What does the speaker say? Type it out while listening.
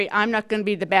I'm not going to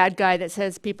be the bad guy that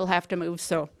says people have to move,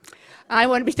 so I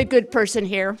want to be the good person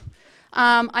here.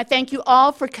 I thank you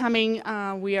all for coming.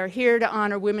 We are here to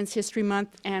honor Women's History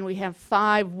Month, and we have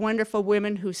 5 wonderful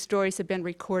women whose stories have been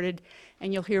recorded,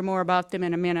 and you'll hear more about them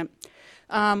in a minute.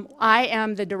 I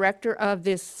am the director of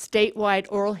this statewide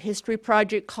oral history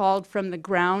project called From the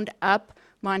Ground Up,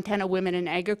 Montana Women in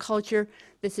Agriculture.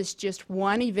 This is just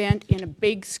one event in a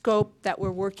big scope that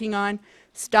we're working on.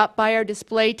 Stop by our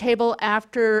display table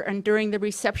after and during the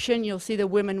reception. You'll see the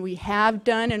women we have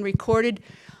done and recorded.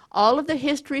 All of the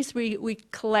histories we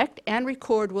collect and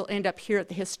record will end up here at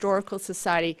the Historical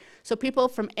Society, so people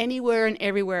from anywhere and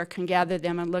everywhere can gather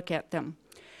them and look at them.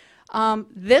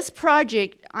 This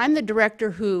project, I'm the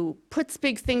director who puts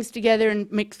big things together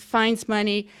and finds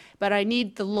money, but I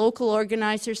need the local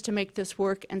organizers to make this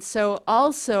work. And so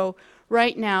also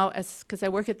right now, because I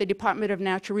work at the Department of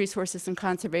Natural Resources and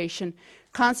Conservation,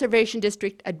 Conservation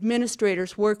District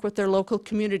administrators work with their local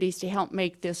communities to help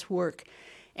make this work.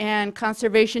 And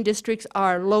conservation districts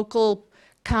are local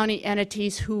county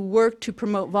entities who work to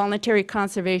promote voluntary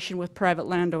conservation with private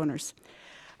landowners.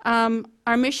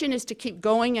 Our mission is to keep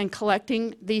going and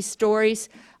collecting these stories.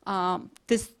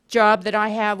 This job that I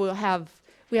have,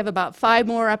 we have about 5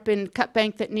 more up in Cut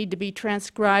Bank that need to be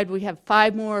transcribed. We have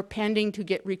 5 more pending to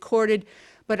get recorded.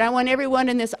 But I want everyone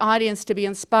in this audience to be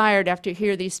inspired after you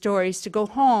hear these stories to go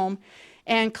home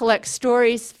and collect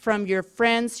stories from your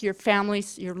friends, your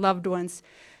families, your loved ones.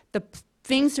 The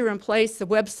things are in place. The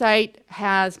website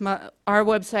has, our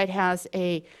website has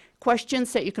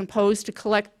questions that you can pose to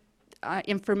collect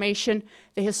information.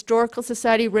 The Historical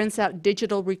Society rents out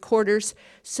digital recorders,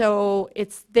 so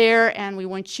it's there, and we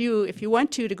want you, if you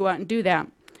want to go out and do that.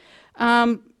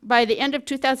 By the end of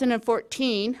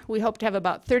 2014, we hope to have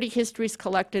about 30 histories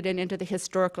collected and into the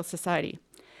Historical Society.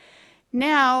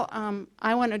 Now,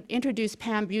 I want to introduce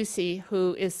Pam Busey,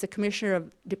 who is the Commissioner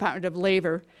of Department of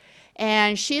Labor,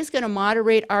 and she's going to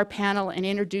moderate our panel and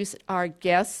introduce our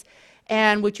guests.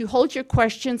 And would you hold your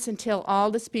questions until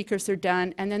all the speakers are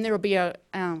done, and then there will be a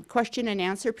question and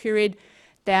answer period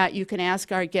that you can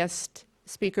ask our guest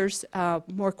speakers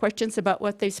more questions about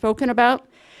what they've spoken about.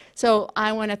 So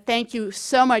I want to thank you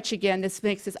so much again. This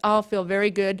makes us all feel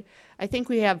very good. I think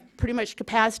we have pretty much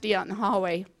capacity out in the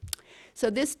hallway. So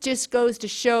this just goes to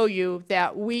show you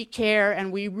that we care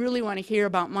and we really want to hear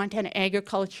about Montana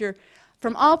agriculture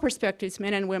from all perspectives,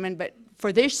 men and women, but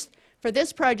for this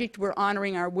project, we're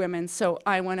honoring our women, so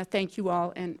I want to thank you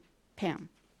all, and Pam.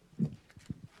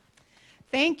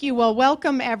 Thank you. Well,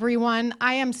 welcome, everyone.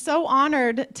 I am so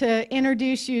honored to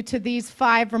introduce you to these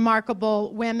 5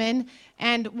 remarkable women,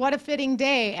 and what a fitting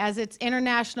day, as it's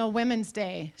International Women's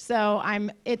Day. So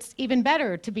it's even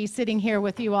better to be sitting here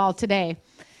with you all today.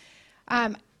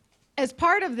 As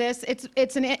part of this,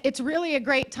 it's really a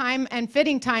great time and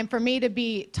fitting time for me to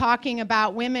be talking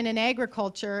about women in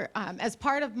agriculture. As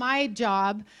part of my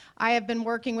job, I have been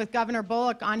working with Governor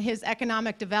Bullock on his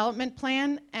economic development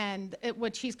plan,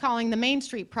 which he's calling the Main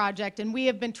Street Project, and we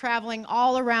have been traveling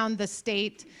all around the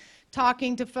state,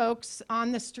 talking to folks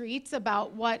on the streets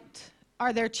about what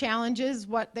are their challenges,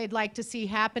 what they'd like to see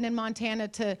happen in Montana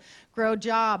to grow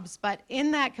jobs. But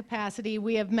in that capacity,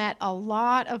 we have met a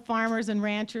lot of farmers and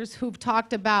ranchers who've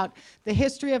talked about the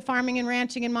history of farming and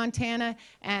ranching in Montana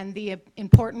and the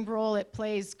important role it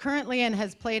plays currently and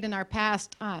has played in our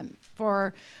past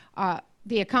for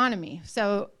the economy.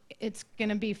 So it's going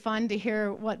to be fun to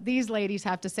hear what these ladies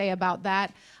have to say about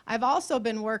that. I've also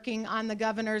been working on the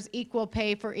governor's Equal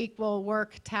Pay for Equal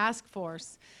Work Task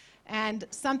Force. And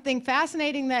something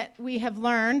fascinating that we have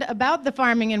learned about the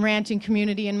farming and ranching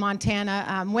community in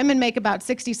Montana, women make about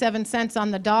 67 cents on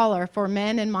the dollar for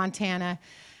men in Montana.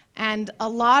 And a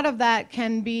lot of that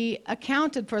can be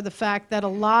accounted for the fact that a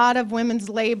lot of women's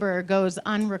labor goes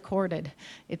unrecorded.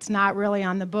 It's not really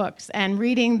on the books. And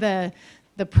reading the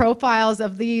profiles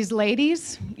of these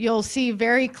ladies, you'll see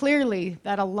very clearly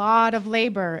that a lot of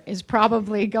labor is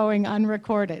probably going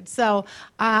unrecorded. So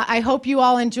I hope you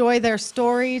all enjoy their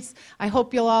stories. I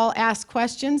hope you'll all ask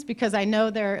questions, because I know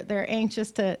they're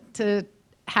anxious to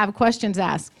have questions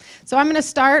asked. So I'm going to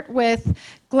start with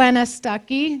Glenna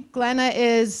Stuckey. Glenna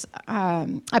is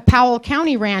a Powell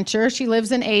County rancher. She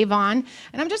lives in Avon.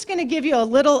 And I'm just going to give you a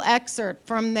little excerpt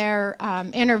from their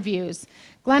interviews.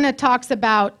 Glenna talks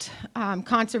about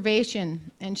conservation,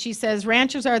 and she says,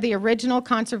 ranchers are the original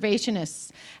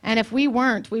conservationists, and if we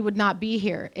weren't, we would not be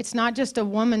here. It's not just a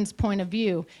woman's point of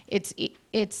view. It's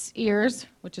ears,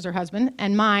 which is her husband,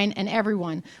 and mine, and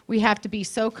everyone. We have to be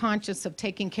so conscious of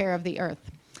taking care of the earth.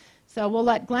 So we'll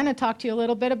let Glenna talk to you a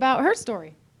little bit about her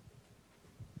story.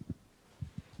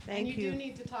 Thank you. And you do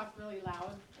need to talk really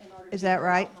loud in order Is to that get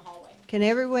right? out in the hallway. Can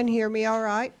everyone hear me all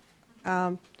right?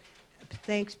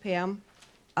 Thanks, Pam.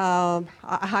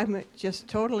 I'm just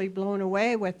totally blown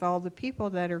away with all the people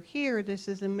that are here. This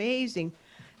is amazing.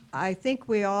 I think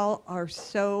we all are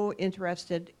so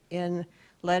interested in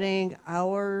letting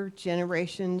our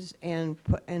generations and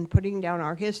putting down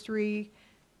our history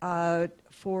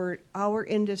for our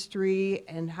industry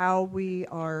and how we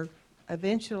are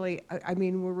eventually, I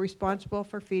mean, we're responsible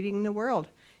for feeding the world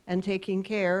and taking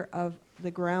care of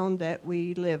the ground that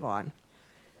we live on.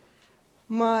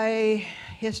 My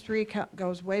history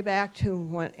goes way back to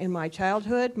when, in my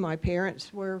childhood, my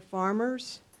parents were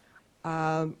farmers.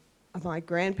 My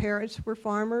grandparents were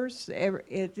farmers.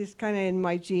 It is kind of in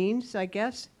my genes, I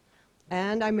guess.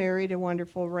 And I married a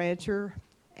wonderful rancher,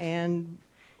 and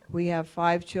we have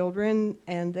 5 children,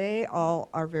 and they all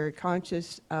are very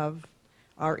conscious of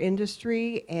our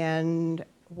industry and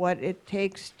what it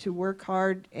takes to work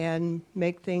hard and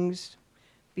make things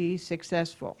be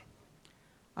successful.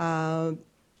 We were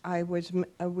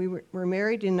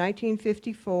married in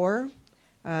 1954.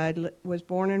 Was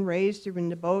born and raised in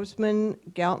the Bozeman,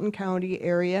 Galton County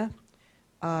area.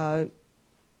 I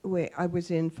was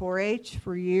in 4-H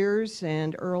for years,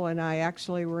 and Earl and I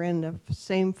actually were in the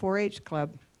same 4-H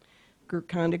club.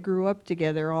 Kind of grew up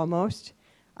together almost.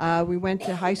 We went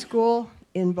to high school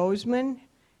in Bozeman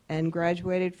and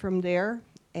graduated from there,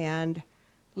 and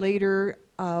later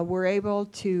were able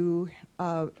to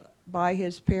buy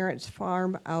his parents'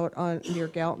 farm out near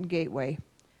Galton Gateway.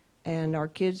 And our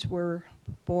kids were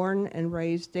born and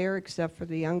raised there, except for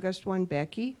the youngest one,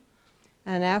 Becky.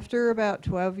 And after about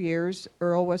 12 years,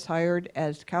 Earl was hired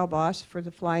as cow boss for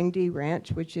the Flying D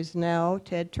Ranch, which is now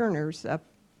Ted Turner's up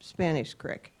Spanish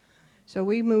Creek. So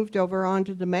we moved over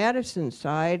onto the Madison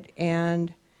side,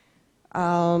 and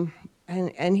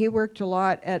he worked a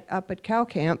lot up at cow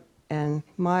camp, and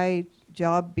my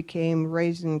job became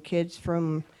raising kids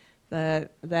from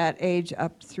that age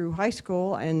up through high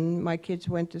school, and my kids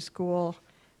went to school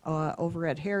over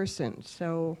at Harrison.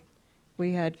 So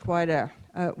we had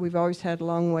we've always had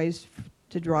long ways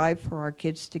to drive for our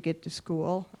kids to get to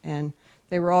school, and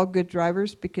they were all good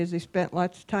drivers because they spent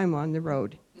lots of time on the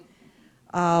road.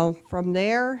 From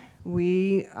there,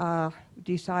 we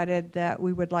decided that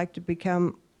we would like to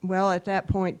become, well, at that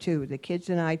point too, the kids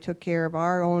and I took care of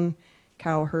our own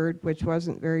cow herd, which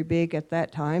wasn't very big at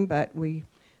that time, but we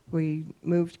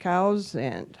moved cows,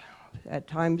 and at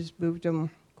times moved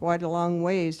them quite a long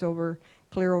ways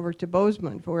clear over to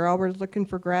Bozeman. We're always looking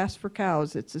for grass for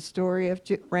cows. It's a story of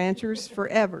ranchers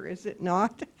forever, is it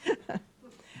not?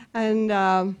 And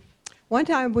one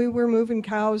time we were moving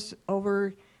cows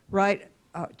over right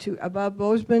to above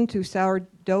Bozeman to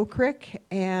Sourdough Creek,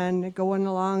 and going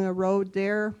along a road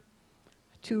there,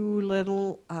 2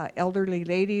 little elderly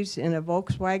ladies in a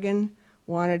Volkswagen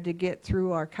wanted to get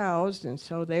through our cows, and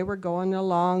so they were going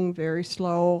along very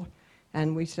slow,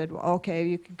 and we said, well, okay,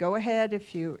 you could go ahead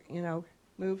if you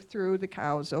move through the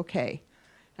cows, okay.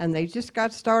 And they just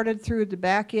got started through the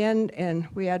back end, and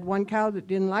we had one cow that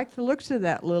didn't like the looks of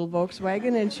that little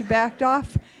Volkswagen, and she backed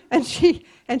off, and she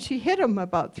hit them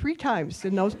about 3 times,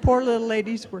 and those poor little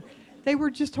ladies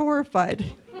were just horrified.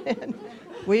 And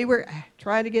we were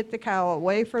trying to get the cow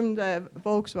away from the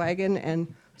Volkswagen,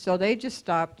 and so they just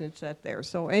stopped and sat there.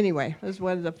 So anyway, it was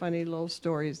one of the funny little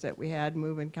stories that we had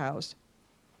moving cows.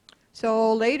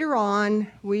 So later on,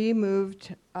 we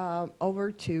moved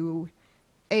over to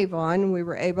Avon. We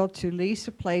were able to lease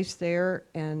a place there,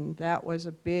 and that was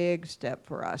a big step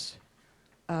for us.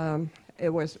 It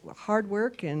was hard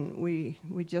work, and we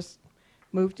just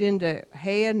moved into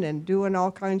haying and doing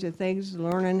all kinds of things,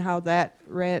 learning how that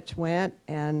ranch went,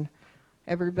 and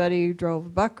everybody drove a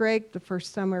buck rake. The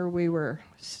first summer we were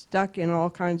stuck in all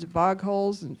kinds of bog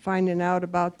holes and finding out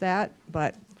about that,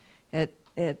 but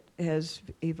it has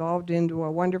evolved into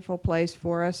a wonderful place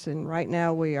for us, and right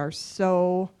now we are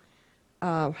so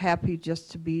happy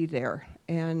just to be there.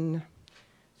 And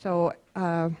so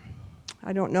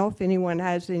I don't know if anyone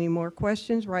has any more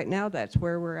questions. Right now that's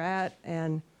where we're at,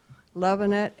 and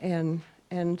loving it,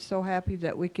 and so happy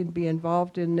that we can be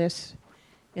involved in this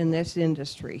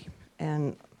industry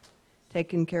and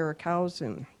taking care of cows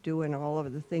and doing all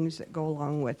of the things that go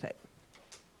along with it.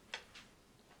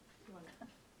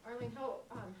 Arlene,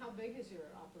 how big is your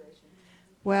operation?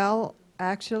 Well,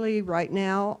 actually, right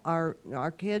now, our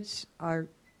kids, our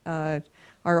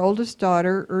oldest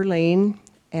daughter, Erlene,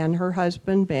 and her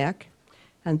husband, Beck,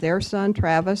 and their son,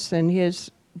 Travis, and his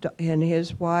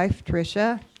wife,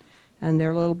 Tricia, and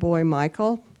their little boy,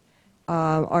 Michael,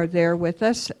 are there with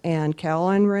us, and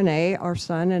Cal and Renee, our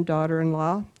son and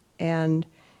daughter-in-law, and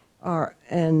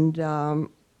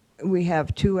we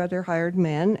have 2 other hired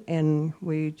men, and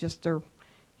we just are,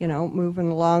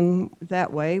 moving along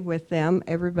that way with them.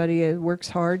 Everybody works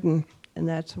hard, and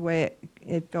that's the way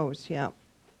it goes, yeah.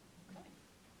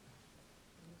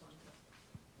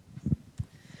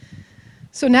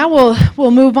 So now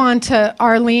we'll move on to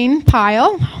Arlene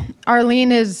Pyle.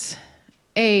 Arlene is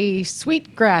a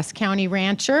Sweetgrass County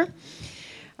rancher.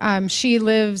 She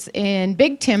lives in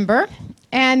Big Timber,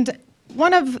 and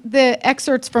one of the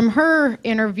excerpts from her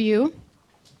interview,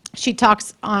 she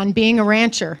talks on being a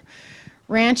rancher.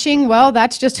 Ranching, well,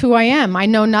 that's just who I am. I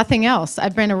know nothing else.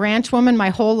 I've been a ranch woman my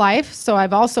whole life, so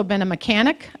I've also been a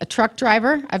mechanic, a truck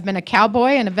driver. I've been a cowboy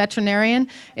and a veterinarian.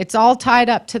 It's all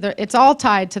tied to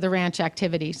the ranch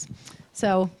activities.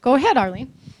 So go ahead,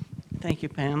 Arlene. Thank you,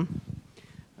 Pam.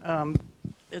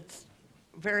 It's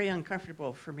very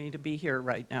uncomfortable for me to be here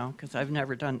right now because I've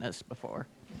never done this before.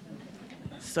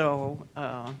 So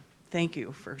thank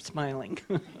you for smiling.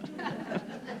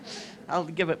 I'll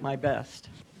give it my best.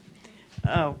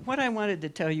 What I wanted to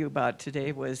tell you about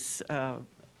today was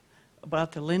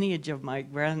about the lineage of my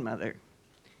grandmother.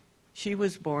 She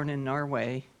was born in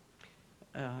Norway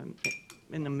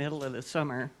in the middle of the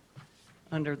summer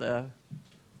under the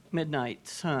midnight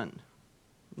sun.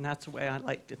 And that's the way I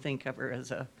like to think of her,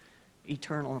 as a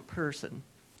eternal person.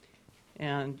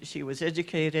 And she was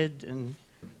educated and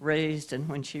raised, and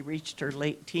when she reached her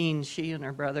late teens, she and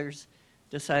her brothers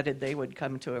decided they would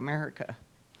come to America.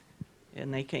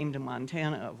 And they came to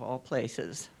Montana, of all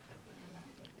places.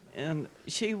 And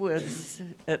she was,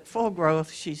 at full growth,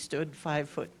 she stood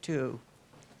 5'2".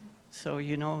 So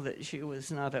you know that she was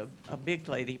not a big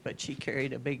lady, but she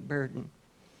carried a big burden.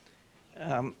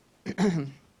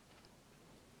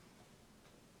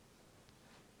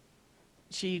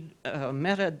 She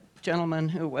met a gentleman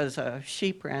who was a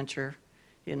sheep rancher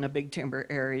in the Big Timber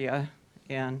area,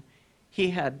 and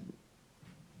he had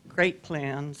great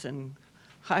plans and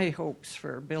high hopes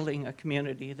for building a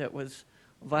community that was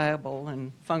viable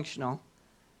and functional.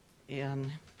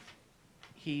 And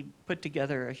he put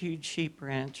together a huge sheep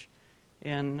ranch,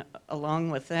 and along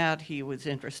with that, he was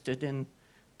interested in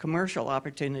commercial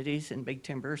opportunities in Big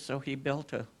Timber, so he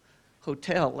built a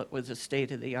hotel. It was a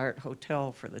state-of-the-art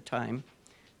hotel for the time.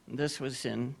 And this was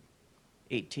in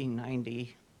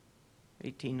 1890,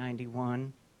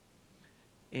 1891,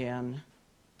 and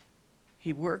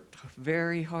he worked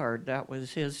very hard. That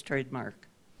was his trademark.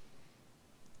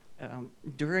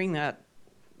 During that,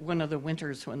 one of the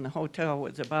winters when the hotel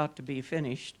was about to be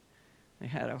finished, they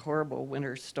had a horrible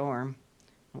winter storm,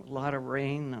 a lot of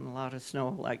rain and a lot of snow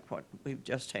like what we've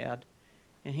just had.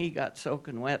 And he got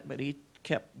soaking wet, but he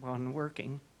kept on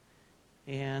working.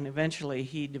 And eventually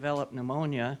he developed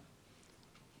pneumonia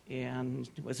and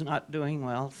was not doing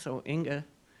well, so Inga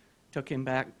took him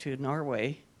back to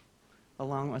Norway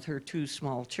along with her 2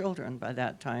 small children by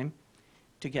that time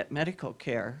to get medical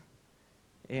care.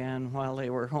 And while they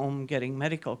were home getting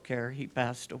medical care, he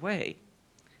passed away.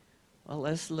 Well,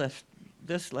 this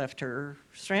left her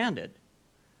stranded.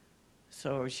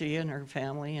 So she and her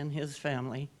family and his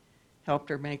family helped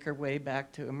her make her way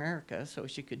back to America so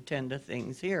she could tend to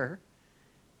things here.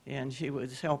 And she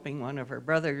was helping one of her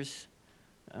brothers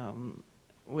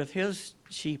with his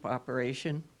sheep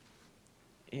operation.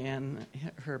 And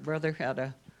her brother had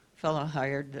a fellow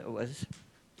hired that was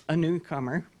a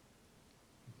newcomer,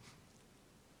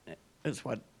 is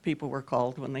what people were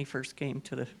called when they first came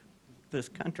to this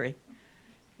country.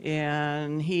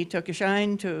 And he took a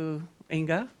shine to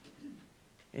Inga,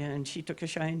 and she took a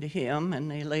shine to him, and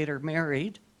they later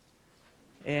married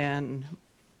and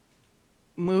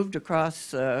moved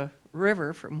across the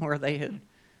river from where they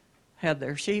had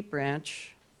their sheep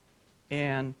ranch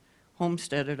and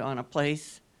homesteaded on a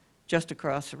place just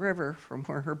across the river from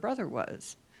where her brother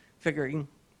was, figuring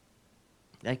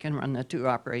they can run the 2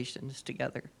 operations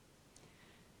together.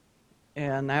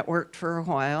 And that worked for a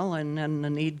while, and then the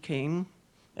need came,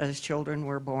 as children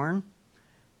were born,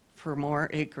 for more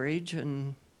acreage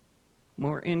and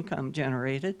more income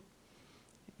generated.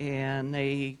 And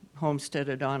they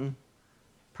homesteaded on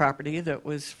property that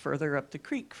was further up the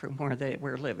creek from where they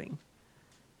were living.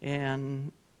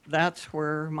 And that's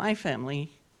where my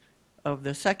family, of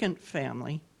the second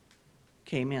family,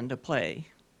 came into play.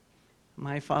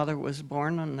 My father was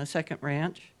born on the second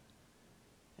ranch,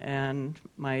 and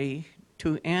my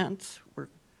 2 aunts were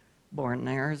born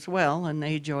there as well, and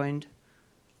they joined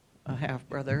a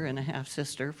half-brother and a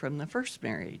half-sister from the first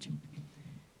marriage.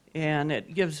 And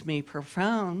it gives me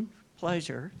profound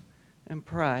pleasure and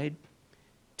pride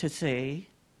to say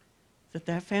that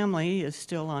that family is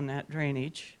still on that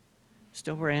drainage,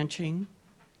 still ranching,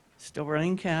 still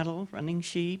running cattle, running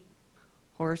sheep,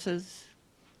 horses,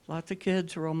 lots of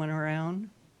kids roaming around,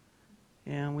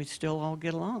 and we still all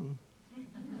get along.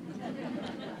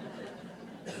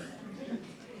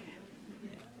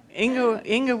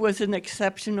 Inga was an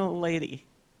exceptional lady.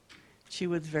 She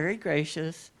was very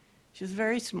gracious. She was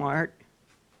very smart.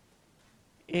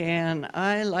 And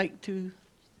I like to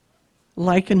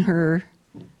liken her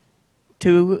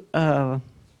to a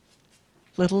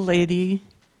little lady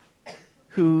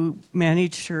who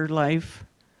managed her life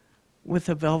with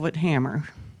a velvet hammer.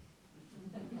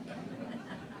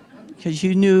 Because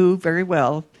you knew very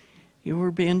well you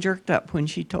were being jerked up when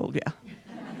she told you.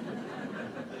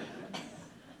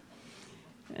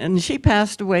 And she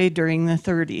passed away during the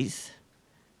 30s,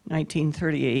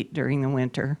 1938, during the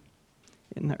winter,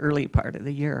 in the early part of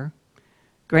the year.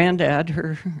 Granddad,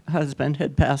 her husband,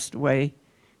 had passed away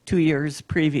 2 years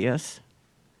previous,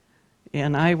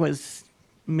 and I was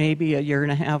maybe a year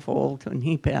and a half old when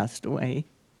he passed away.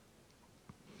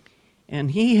 And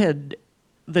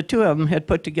the two of them had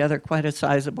put together quite a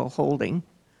sizable holding,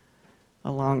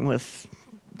 along with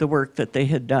the work that they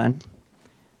had done.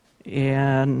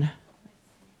 And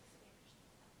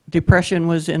depression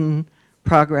was in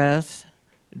progress,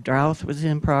 drought was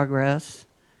in progress.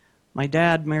 My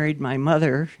dad married my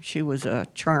mother. She was a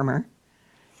charmer,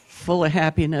 full of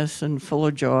happiness and full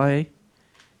of joy,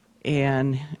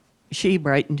 and she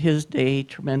brightened his day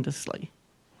tremendously.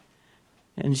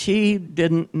 And she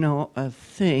didn't know a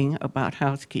thing about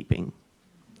housekeeping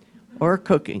or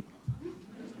cooking,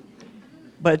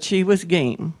 but she was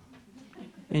game,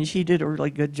 and she did a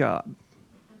really good job.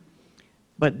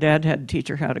 But Dad had to teach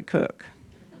her how to cook.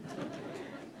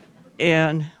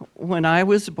 And when I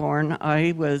was born,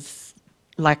 I was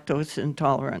lactose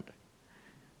intolerant.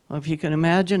 Well, if you can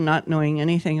imagine not knowing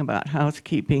anything about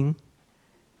housekeeping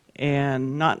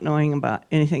and not knowing about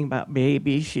anything about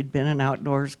babies, she'd been an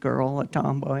outdoors girl, a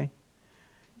tomboy.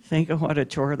 Think of what a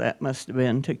chore that must have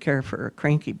been to care for a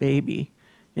cranky baby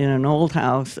in an old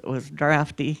house that was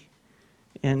drafty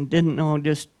and didn't know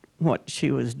just what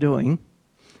she was doing.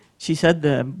 She said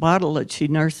the bottle that she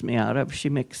nursed me out of, she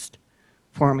mixed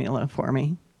formula for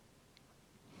me,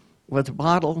 was a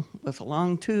bottle with a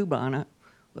long tube on it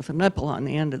with a nipple on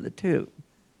the end of the tube.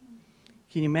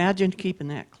 Can you imagine keeping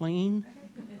that clean?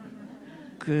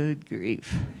 Good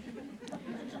grief.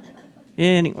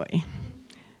 Anyway,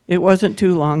 it wasn't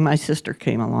too long, my sister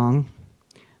came along.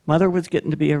 Mother was getting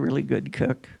to be a really good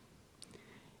cook.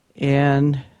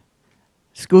 And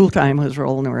school time was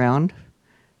rolling around.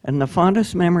 And the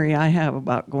fondest memory I have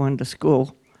about going to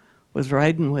school was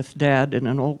riding with Dad in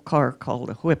an old car called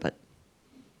a Whippet.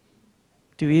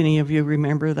 Do any of you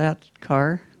remember that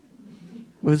car?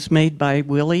 It was made by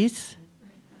Willys.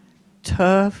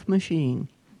 Tough machine.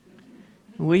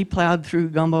 We plowed through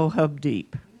Gumbo Hub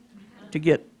deep to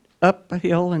get up a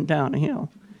hill and down a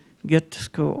hill, get to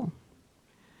school.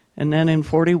 And then in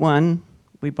 41,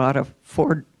 we bought a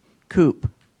Ford Coupe.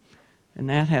 And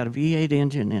that had a V8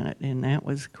 engine in it, and that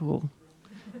was cool.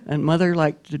 And Mother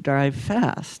liked to drive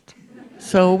fast,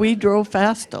 so we drove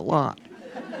fast a lot.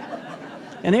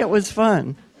 And it was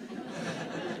fun.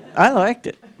 I liked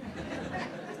it.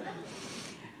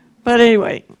 But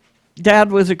anyway,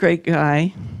 Dad was a great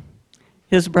guy.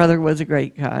 His brother was a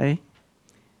great guy.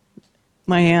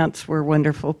 My aunts were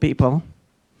wonderful people.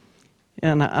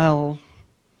 And I'll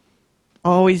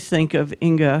always think of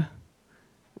Inga,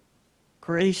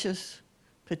 gracious,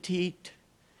 petite,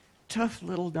 tough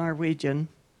little Norwegian,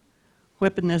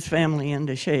 whipping this family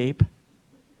into shape.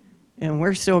 And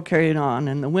we're still carrying on.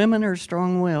 And the women are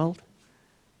strong-willed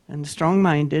and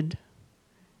strong-minded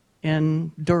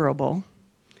and durable.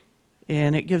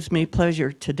 And it gives me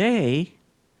pleasure today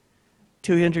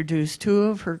to introduce two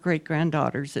of her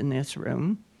great-granddaughters in this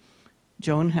room,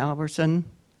 Joan Halverson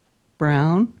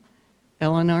Brown,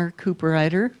 Eleanor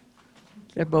Cooperrider.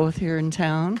 They're both here in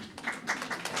town.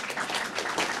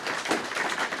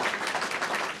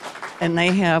 And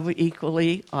they have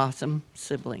equally awesome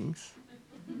siblings.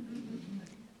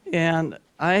 And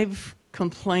I've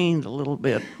complained a little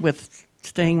bit with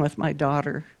staying with my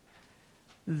daughter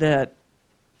that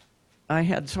I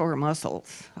had sore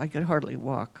muscles. I could hardly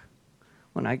walk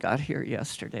when I got here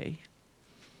yesterday.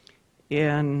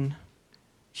 And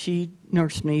she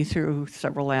nursed me through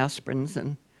several aspirins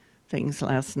and things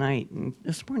last night. And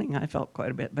this morning I felt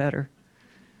quite a bit better.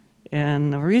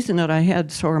 And the reason that I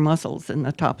had sore muscles in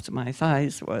the tops of my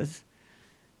thighs was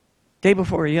day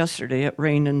before yesterday it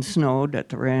rained and snowed at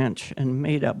the ranch and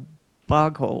made a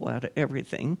bog hole out of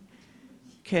everything.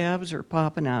 Calves are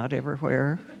popping out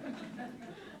everywhere.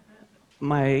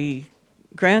 My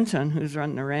grandson, who's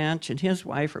running the ranch, and his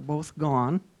wife are both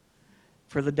gone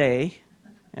for the day.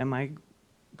 And my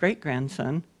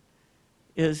great-grandson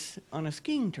is on a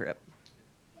skiing trip.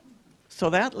 So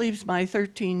that leaves my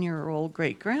 13-year-old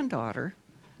great-granddaughter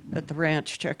at the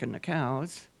ranch checking the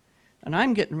cows. And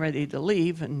I'm getting ready to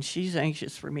leave, and she's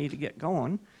anxious for me to get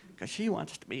going because she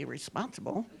wants to be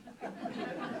responsible.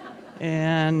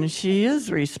 And she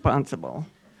is responsible.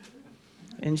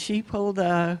 And she pulled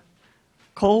a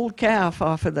cold calf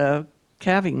off of the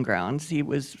calving grounds. He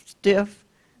was stiff.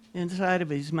 Inside of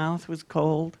his mouth was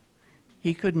cold.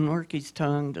 He couldn't work his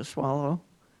tongue to swallow.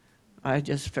 I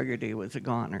just figured he was a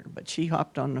goner. But she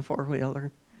hopped on the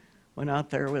four-wheeler, went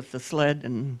out there with the sled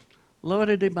and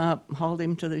loaded him up, hauled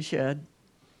him to the shed.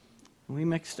 We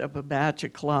mixed up a batch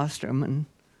of colostrum and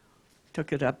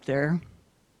took it up there.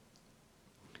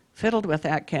 Fiddled with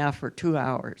that calf for 2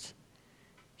 hours.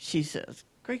 She says,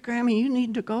 "Great Grammy, you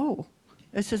need to go.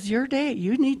 This is your day.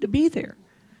 You need to be there.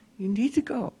 You need to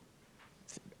go." I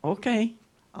said, "Okay,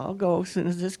 I'll go as soon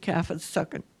as this calf is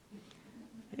sucking."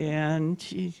 And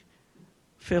she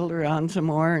fiddled around some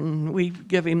more, and we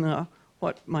give him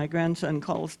what my grandson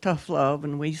calls tough love,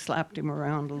 and we slapped him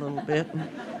around a little bit, and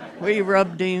we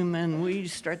rubbed him, and we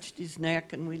stretched his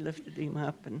neck, and we lifted him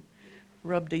up and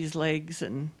rubbed his legs,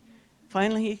 and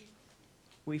finally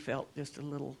we felt just a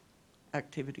little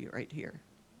activity right here.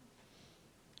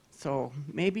 So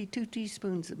maybe 2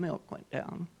 teaspoons of milk went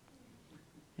down,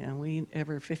 and we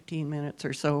every 15 minutes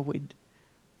or so we'd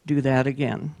do that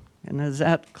again. And as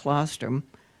that colostrum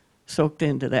soaked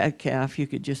into that calf, you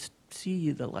could just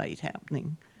see the light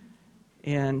happening.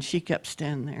 And she kept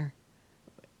standing there.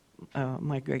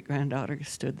 My great-granddaughter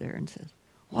stood there and said,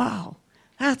 "Wow,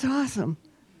 that's awesome.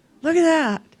 Look at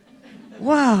that.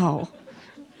 Wow."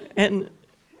 And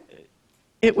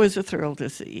it was a thrill to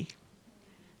see.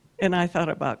 And I thought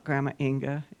about Grandma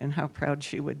Inga and how proud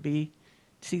she would be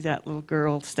to see that little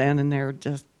girl standing there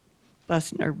just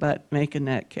busting her butt, making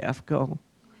that calf go.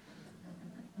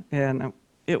 And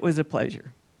it was a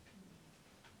pleasure.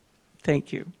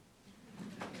 Thank you.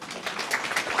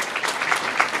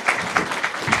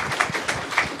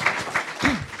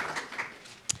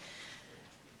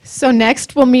 So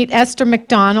next we'll meet Esther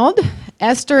McDonald.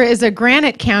 Esther is a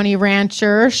Granite County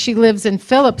rancher. She lives in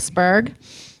Phillipsburg.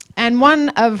 And one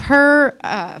of her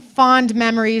fond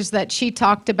memories that she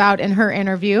talked about in her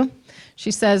interview,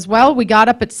 she says, "Well, we got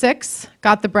up at 6,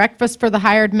 got the breakfast for the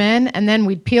hired men, and then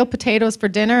we'd peel potatoes for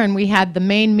dinner, and we had the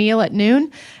main meal at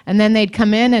noon, and then they'd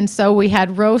come in, and so we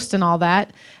had roast and all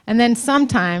that. And then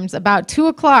sometimes, about 2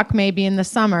 o'clock maybe in the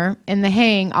summer, in the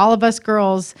haying, all of us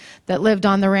girls that lived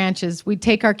on the ranches, we'd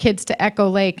take our kids to Echo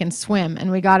Lake and swim,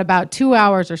 and we got about 2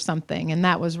 hours or something, and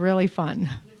that was really fun."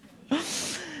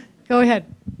 Go ahead.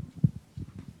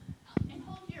 And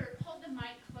hold the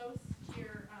mic close to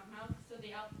your mouth so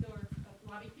the outdoor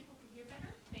lobby people can hear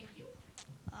better. Thank you.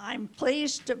 I'm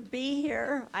pleased to be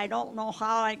here. I don't know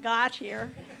how I got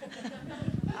here.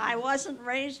 I wasn't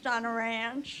raised on a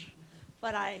ranch,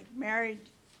 but I married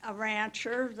a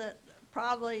rancher that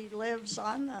probably lives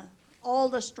on the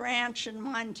oldest ranch in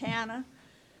Montana.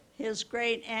 His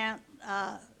great aunt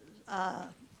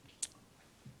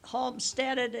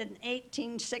homesteaded in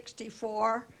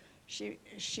 1864.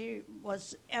 She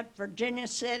was at Virginia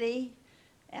City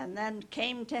and then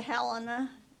came to Helena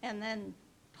and then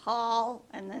Hall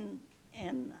and then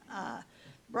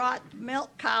brought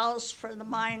milk cows for the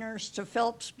miners to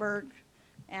Phillipsburg.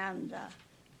 And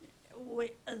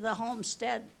the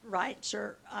homestead rights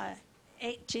are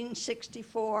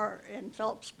 1864 in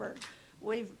Phillipsburg.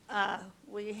 We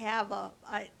have a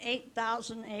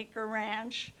 8,000 acre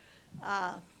ranch.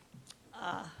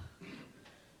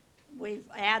 We've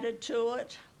added to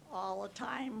it all the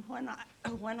time.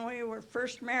 When we were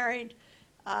first married,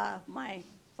 my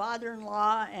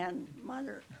father-in-law and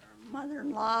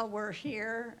mother-in-law were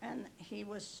here, and he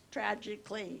was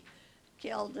tragically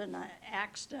killed in an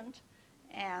accident.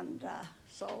 And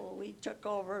so we took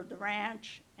over the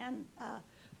ranch and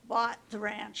bought the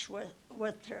ranch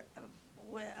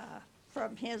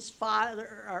from his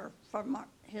father, or from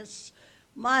his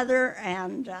mother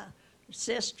and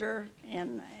sister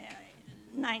in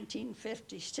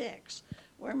 1956.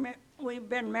 We've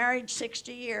been married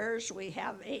 60 years. We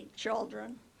have 8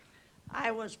 children.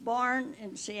 I was born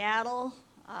in Seattle,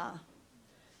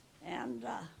 and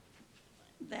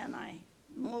then I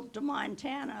moved to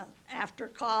Montana after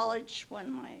college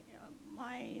when my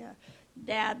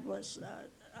dad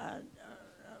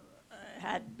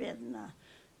had been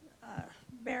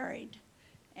buried,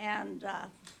 and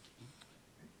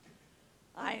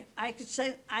I could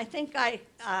say I think I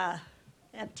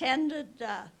attended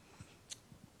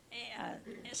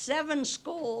 7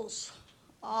 schools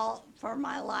all for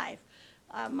my life.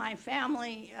 My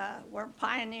family were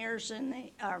pioneers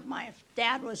my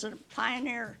dad was a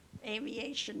pioneer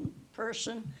aviation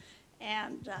person,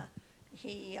 and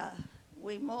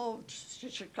we moved to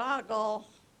Chicago,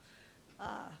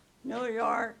 New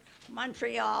York,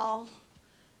 Montreal,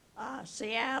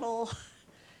 Seattle,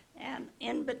 and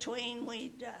in between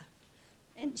we'd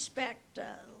inspect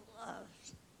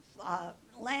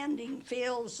landing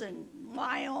fields in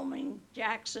Wyoming,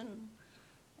 Jackson,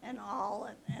 and all.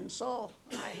 And so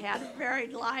I had a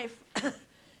varied life,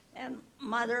 and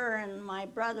mother and my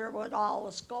brother would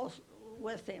always go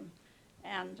with him.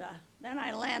 And then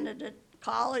I landed at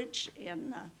college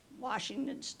in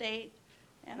Washington State,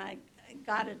 and I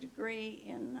got a degree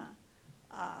in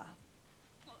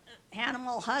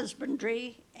animal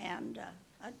husbandry and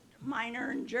a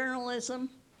minor in journalism.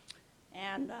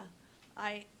 And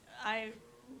I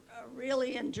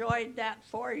really enjoyed that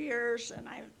 4 years, and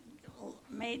I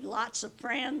made lots of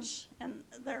friends, and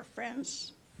they're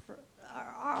friends for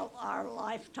our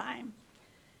lifetime.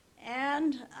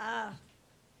 And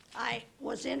I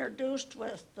was introduced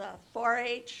with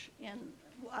 4-H in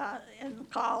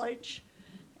college,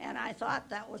 and I thought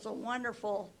that was a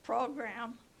wonderful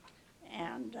program.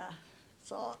 And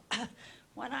so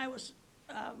when I was,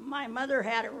 my mother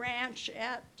had a ranch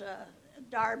at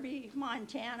Darby,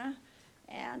 Montana,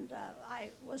 and I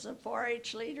was a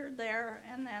 4-H leader there,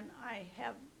 and then I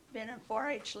have been a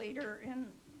 4-H leader in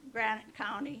Granite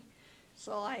County.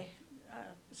 So I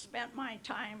spent my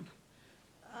time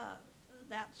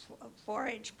that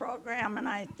 4-H program, and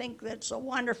I think that's a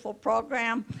wonderful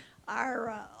program.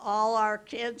 All our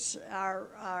kids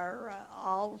are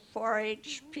all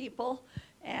 4-H people,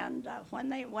 and when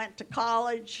they went to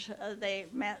college, they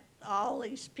met all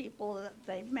these people that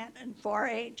they met in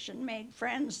 4-H and made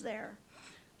friends there.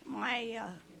 I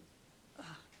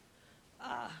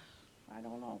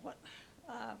don't know what,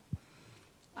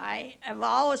 I have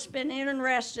always been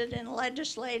interested in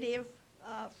legislative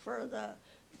for the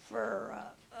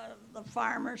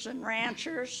farmers and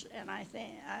ranchers, and I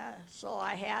think so.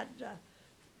 I had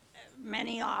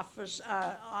many offices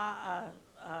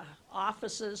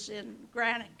in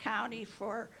Granite County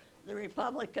for the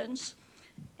Republicans,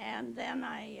 and then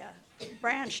I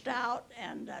branched out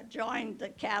and joined the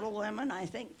Cattlewomen, I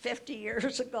think 50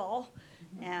 years ago,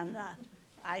 and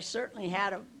I certainly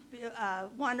had a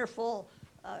wonderful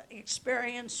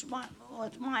experience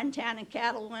with Montana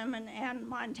Cattlewomen and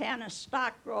Montana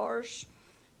stock growers,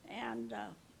 and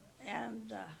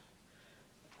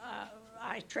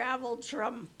I traveled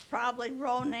from probably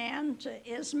Ronan to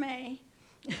Ismay,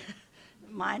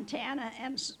 Montana,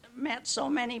 and met so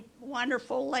many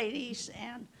wonderful ladies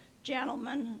and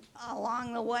gentlemen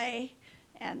along the way,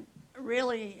 and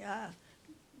really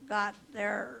got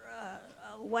their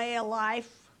way of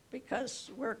life,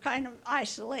 because we're kind of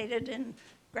isolated in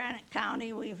Granite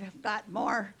County. We've got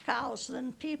more cows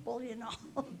than people, you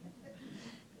know.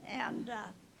 And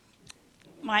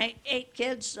my 8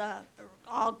 kids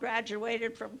all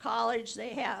graduated from college. They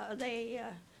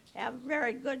have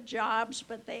very good jobs,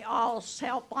 but they all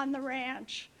help on the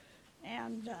ranch.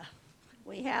 And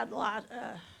we had a lot.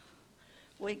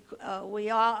 We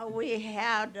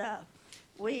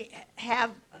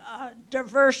have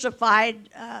diversified.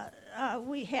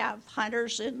 We have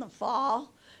hunters in the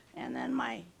fall, and then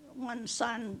my one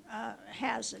son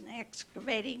has an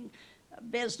excavating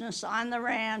business on the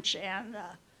ranch, and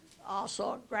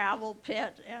also a gravel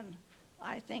pit. And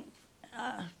I think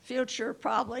future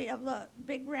probably of the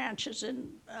big ranches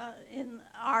in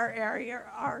our area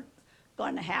are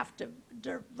going to have to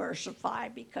diversify,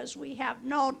 because we have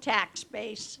no tax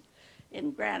base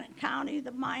in Granite County.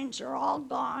 The mines are all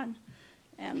gone,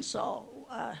 and so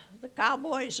the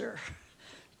cowboys are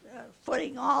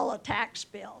footing all the tax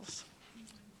bills.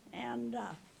 And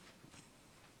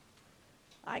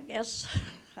I guess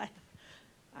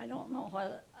I don't know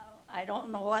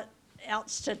what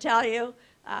else to tell you.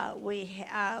 We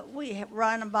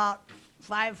run about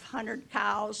 500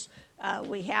 cows.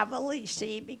 We have a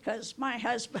leasee because my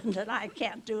husband and I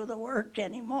can't do the work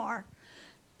anymore.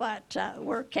 But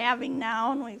we're calving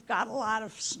now, and we've got a lot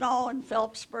of snow in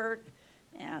Phillipsburg,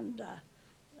 and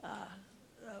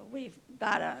we've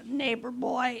got a neighbor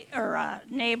boy, or a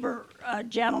neighbor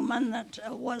gentleman that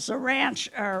was a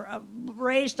ranch, or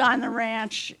raised on the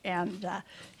ranch, and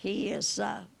he is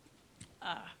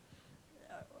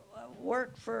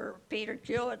worked for Peter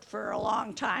Hewitt for a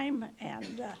long time,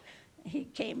 and he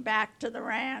came back to the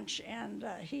ranch, and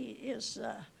he is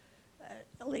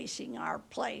leasing our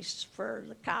place for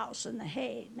the cows and the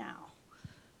hay now.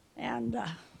 And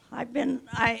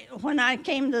when I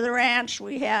came to the ranch,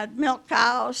 we had milk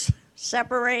cows,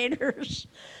 separators,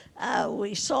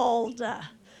 We sold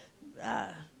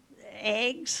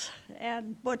eggs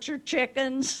and butchered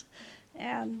chickens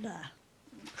and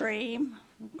cream.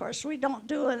 Of course, we don't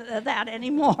do that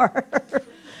anymore.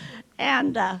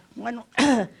 And when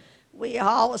we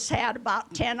always had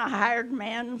about 10 hired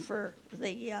men for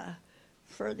the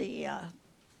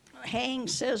haying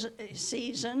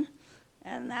season,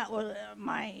 and that was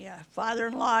my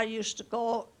father-in-law used to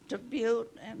go to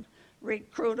Butte and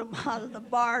recruit them out of the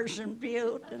bars in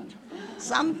Butte, and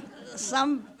some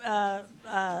of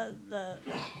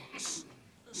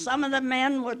the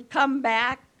men would come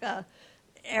back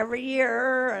every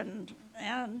year, and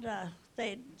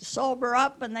they'd sober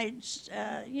up, and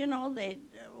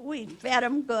we fed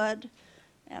them good,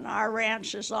 and our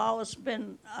ranch has always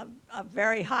been a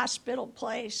very hospitable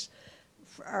place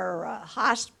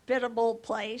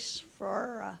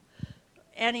for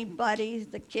anybody,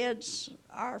 the kids,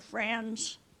 our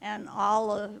friends, and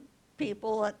all the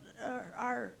people that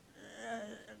are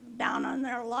down on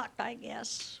their luck, I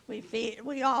guess.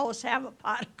 We always have a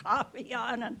pot of coffee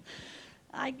on, and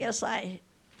I guess I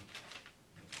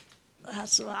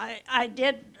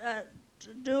did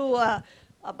do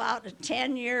about a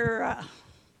 10-year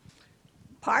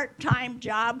part-time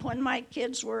job when my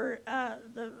kids were,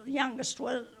 the youngest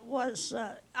was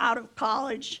out of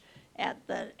college at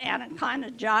the Anaconda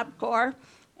Job Corps,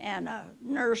 and a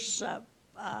nurse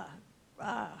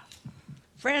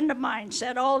friend of mine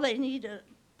said, oh, they need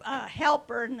a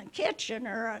helper in the kitchen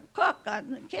or a cook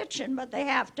in the kitchen, but they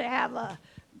have to have a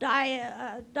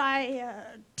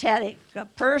dietetic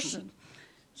person.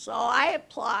 So I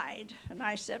applied, and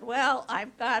I said, well,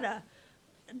 I've got a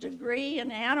degree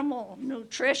in animal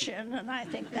nutrition, and I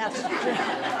think that's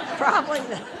probably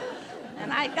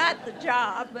and I got the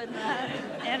job, and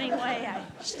anyway, I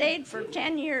stayed for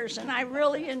 10 years, and I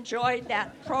really enjoyed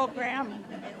that program.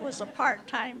 It was a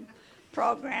part-time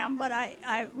program, but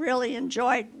I really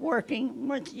enjoyed working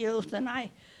with youth, and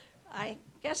I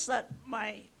guess that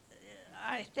I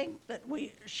think that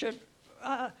we should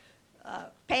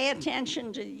pay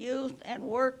attention to youth and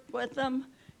work with them,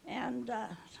 and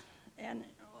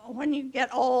when you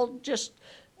get old, just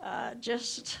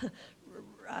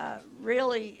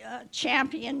really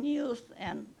champion youth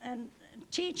and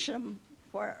teach them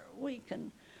where we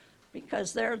can,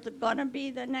 because they're going to be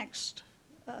the next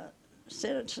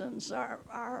citizens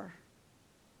our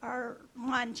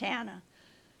Montana.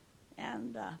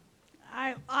 And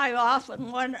I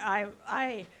often wonder,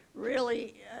 I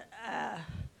really,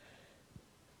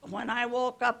 when I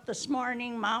woke up this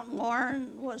morning, Mount Lauren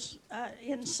was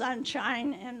in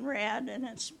sunshine and red, and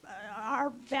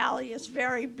our valley is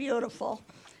very beautiful.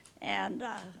 And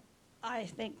I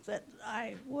think that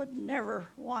I would never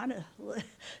want to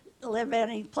live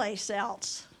any place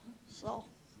else. So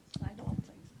I don't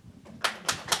think.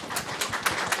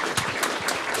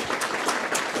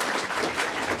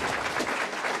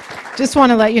 Just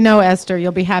want to let you know, Esther,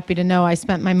 you'll be happy to know I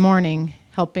spent my morning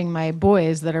helping my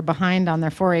boys that are behind on their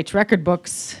 4-H record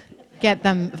books get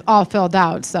them all filled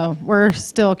out. So we're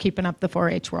still keeping up the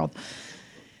 4-H world.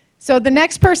 So the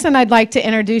next person I'd like to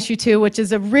introduce you to, which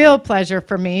is a real pleasure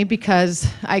for me because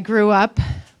I grew up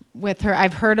with her,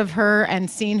 I've heard of her and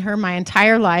seen her my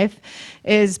entire life,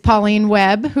 is Pauline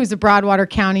Webb, who's a Broadwater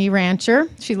County rancher.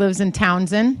 She lives in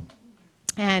Townsend.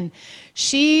 And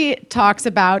she talks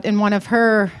about, in one of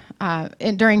her,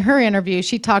 during her interview,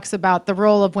 she talks about the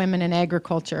role of women in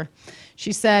agriculture.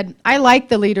 She said, I like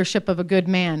the leadership of a good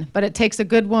man, but it takes a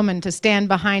good woman to stand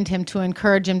behind him to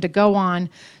encourage him to go on,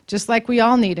 just like we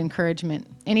all need encouragement.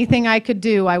 Anything I could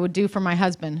do, I would do for my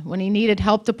husband. When he needed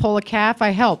help to pull a calf, I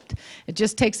helped. It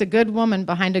just takes a good woman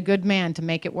behind a good man to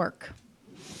make it work.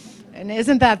 And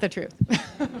isn't that the truth?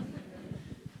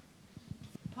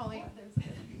 Pauline,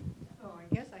 Oh,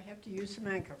 I guess I have to use the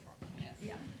microphone.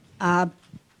 Yeah.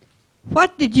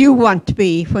 What did you want to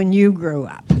be when you grew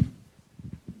up?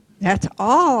 That's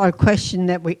all a question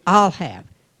that we all have.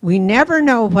 We never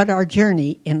know what our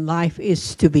journey in life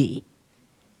is to be.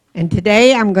 And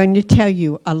today I'm going to tell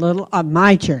you a little of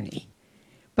my journey.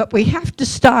 But we have to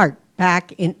start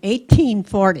back in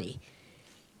 1840.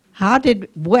 How did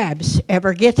Webbs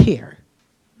ever get here?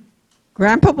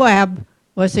 Grandpa Webb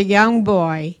was a young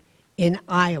boy in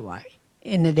Iowa,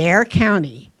 in Adair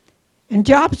County. And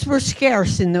jobs were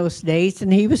scarce in those days,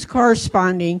 and he was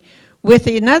corresponding with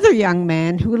another young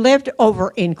man who lived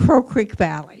over in Crow Creek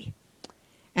Valley.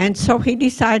 And so he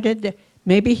decided that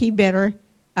maybe he better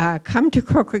come to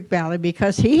Crow Creek Valley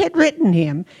because he had written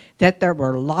him that there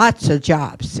were lots of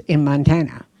jobs in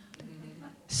Montana.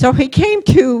 So he came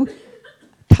to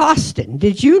Toston.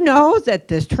 Did you know that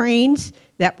the trains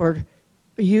that were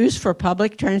used for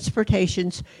public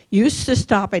transportations used to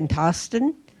stop in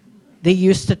Toston. They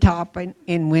used to stop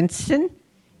in Winston.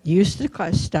 Used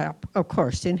to stop, of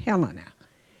course, in Helena.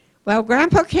 Well,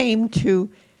 Grandpa came to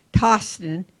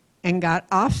Toston and got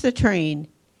off the train,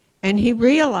 and he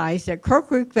realized that Crow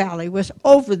Creek Valley was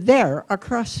over there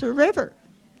across the river.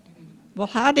 Well,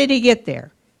 how did he get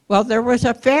there? Well, there was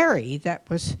a ferry that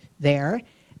was there,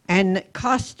 and it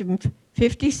cost him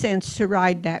 50 cents to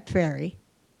ride that ferry.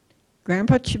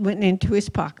 Grandpa went into his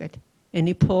pocket, and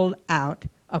he pulled out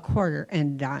a quarter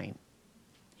and a dime.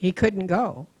 He couldn't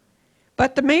go.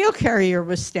 But the mail carrier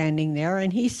was standing there,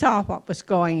 and he saw what was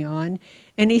going on,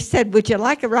 and he said, "Would you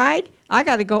like a ride? I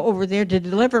got to go over there to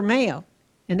deliver mail."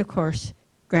 And, of course,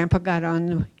 Grandpa got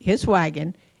on his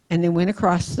wagon, and they went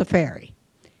across the ferry.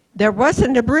 There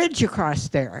wasn't a bridge across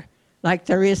there like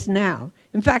there is now.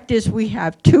 In fact, we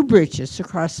have 2 bridges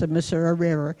across the Missouri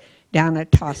River down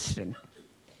at Toston.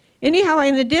 Anyhow,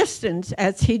 in the distance,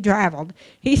 as he traveled,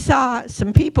 he saw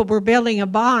some people were building a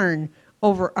barn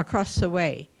over across the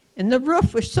way. And the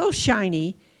roof was so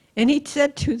shiny, and he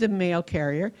said to the mail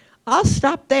carrier, "I'll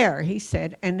stop there," he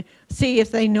said, "and see if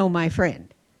they know my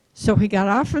friend." So he got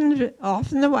off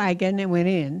in the wagon and went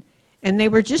in, and they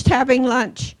were just having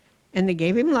lunch. And they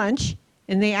gave him lunch,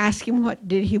 and they asked him what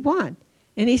did he want.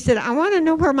 And he said, "I want to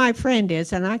know where my friend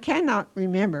is," and I cannot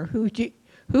remember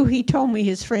who he told me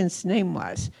his friend's name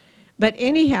was. But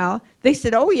anyhow, they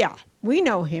said, "Oh yeah, we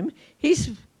know him. He's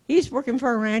working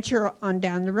for a rancher on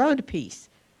down the road a piece.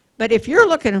 But if you're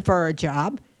looking for a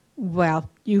job, well,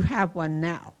 you have one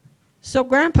now." So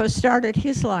Grandpa started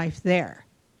his life there.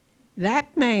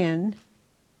 That man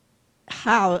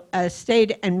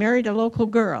stayed and married a local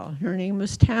girl. Her name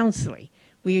was Townsley.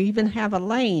 We even have a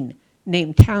lane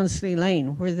named Townsley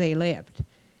Lane where they lived.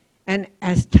 And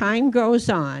as time goes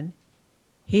on,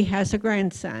 he has a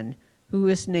grandson who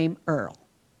is named Earl.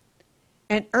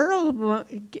 And Earl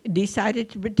decided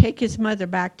to take his mother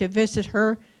back to visit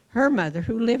her mother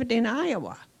who lived in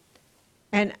Iowa.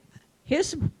 And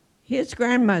his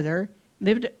grandmother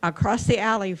lived across the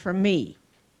alley from me.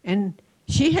 And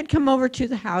she had come over to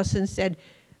the house and said,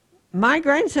 "My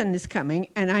grandson is coming,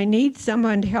 and I need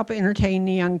someone to help entertain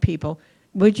the young people.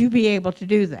 Would you be able to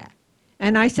do that?"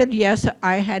 And I said, yes,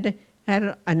 I had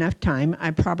enough time.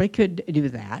 I probably could do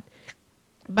that.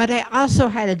 But I also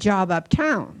had a job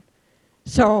uptown.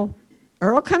 So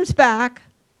Earl comes back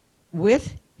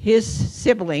with his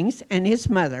siblings and his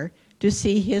mother to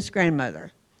see his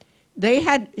grandmother.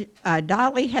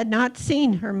 Dolly had not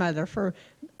seen her mother for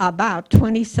about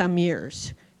 20-some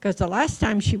years, because the last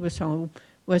time she was home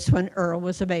was when Earl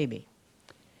was a baby.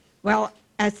 Well,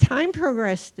 as time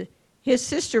progressed, his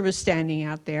sister was standing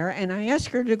out there, and I asked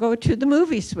her to go to the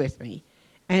movies with me.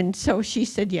 And so she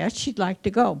said, yes, she'd like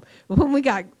to go. When we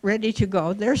got ready to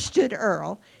go, there stood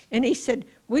Earl, and he said,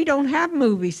 "We don't have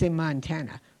movies in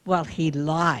Montana." Well, he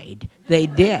lied. They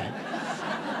did.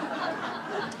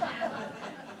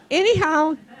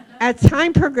 Anyhow, as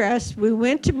time progressed, we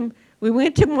went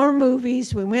to more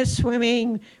movies, we went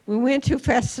swimming, we went to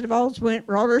festivals, went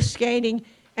roller skating,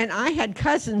 and I had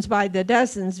cousins by the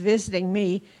dozens visiting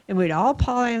me, and we'd all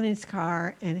pile in his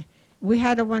car, and we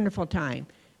had a wonderful time.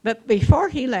 But before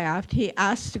he left, he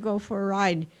asked to go for a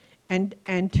ride and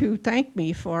to thank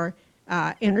me for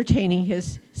entertaining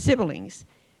his siblings.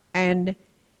 And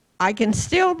I can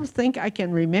still think I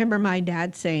can remember my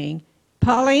dad saying,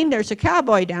 "Pauline, there's a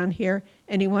cowboy down here,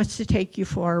 and he wants to take you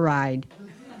for a ride."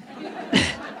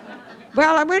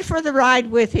 Well, I went for the ride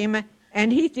with him,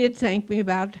 and he did thank me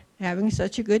about having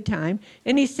such a good time.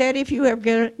 And he said, "If you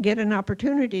ever get an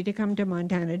opportunity to come to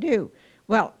Montana, do."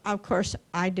 Well, of course,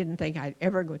 I didn't think I'd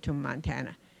ever go to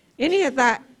Montana. Any of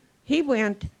that, he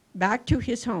went back to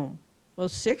his home. Well,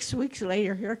 6 weeks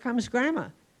later, here comes Grandma.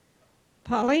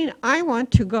 "Pauline, I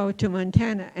want to go to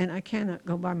Montana, and I cannot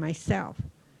go by myself."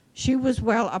 She was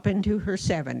well up into her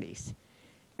 70s.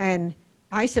 And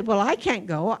I said, "Well, I can't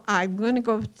go. I'm going to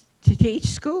go to teach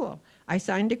school." I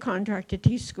signed a contract to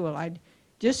teach school. I'd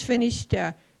just finished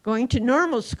going to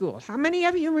normal school. How many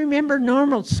of you remember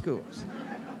normal schools?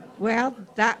 Well,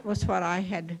 that was what I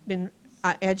had been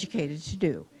educated to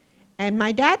do. And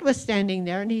my dad was standing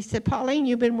there, and he said, "Pauline,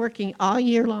 you've been working all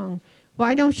year long.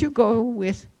 Why don't you go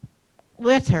with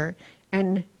her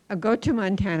and go to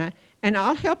Montana, and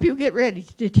I'll help you get ready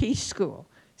to teach school."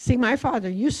 See, my father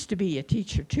used to be a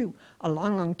teacher, too, a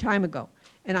long, long time ago.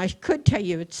 And I could tell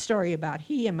you a story about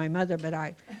he and my mother, but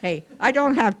I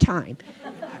don't have time.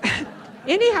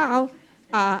 Anyhow,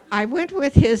 I went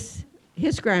with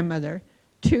his grandmother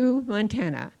to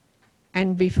Montana,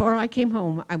 and before I came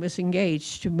home, I was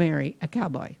engaged to marry a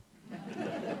cowboy.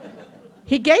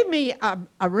 he gave me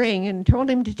a ring and told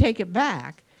him to take it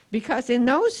back because in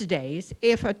those days,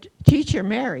 if a teacher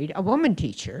married, a woman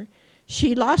teacher,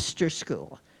 she lost her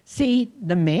school. See,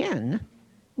 the men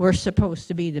were supposed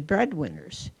to be the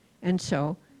breadwinners, and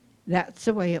so that's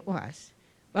the way it was.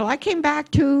 Well, I came back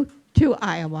to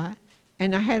Iowa,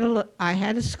 and I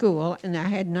had a school, and I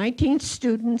had 19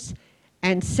 students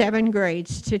and 7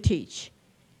 grades to teach.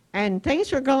 And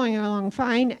things were going along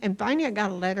fine, and finally I got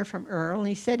a letter from Earl, and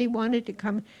he said he wanted to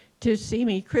come to see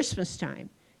me Christmas time.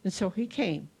 And so he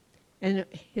came. And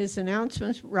his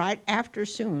announcements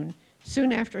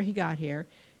soon after he got here,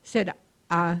 said,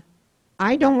 I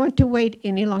don't want to wait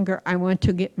any longer. I want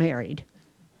to get married.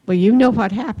 Well, you know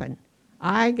what happened.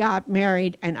 I got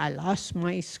married, and I lost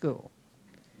my school.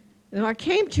 And I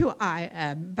came to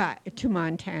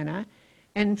Montana,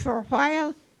 and for a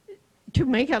while, to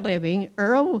make a living,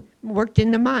 Earl worked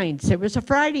in the mines. There was a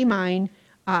Friday mine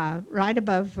right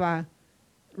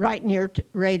near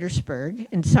Radersburg,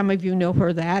 and some of you know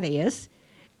where that is.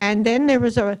 And then there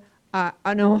was an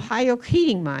Ohio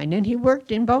heating mine, and he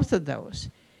worked in both of those.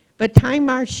 But time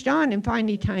marched on, and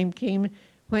finally time came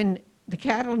when the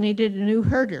cattle needed a new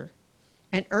herder.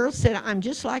 And Earl said, I'm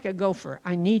just like a gopher.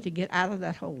 I need to get out of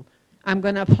that hole. I'm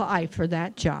going to apply for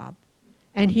that job.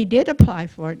 And he did apply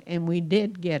for it, and we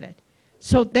did get it.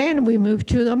 So then we moved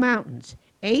to the mountains,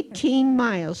 18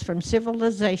 miles from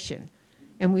civilization,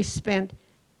 and we spent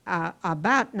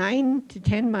about 9 to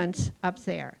 10 months up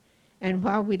there. And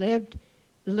while we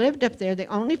lived up there, the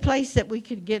only place that we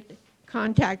could get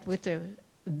contact with the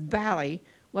valley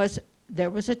was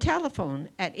there was a telephone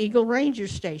at Eagle Ranger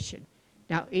Station.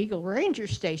 Now, Eagle Ranger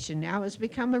Station now has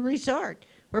become a resort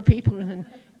where people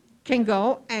can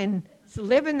go and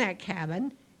live in that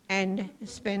cabin and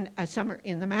spend a summer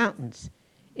in the mountains.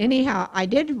 Anyhow, I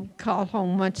did call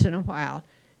home once in a while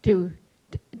to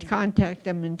contact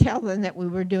them and tell them that we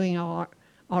were doing all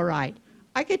right.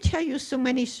 I could tell you so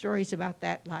many stories about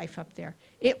that life up there.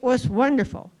 It was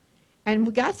wonderful. And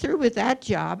we got through with that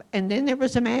job, and then there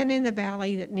was a man in the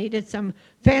valley that needed some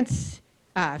fence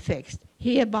fixed.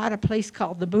 He had bought a place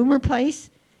called the Boomer Place,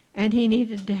 and he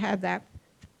needed to have that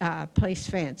place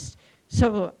fenced.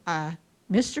 So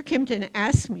Mr. Kimpton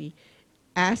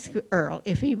asked Earl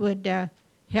if he would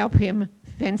help him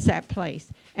fence that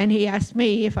place. And he asked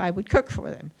me if I would cook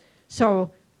for them.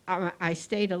 So I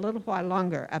stayed a little while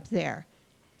longer up there.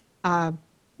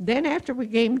 Then after we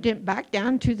came back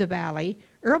down to the valley,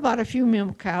 Earl bought a few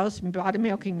milk cows and bought a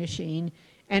milking machine.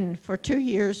 And for 2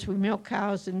 years, we milked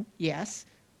cows. And yes,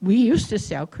 we used to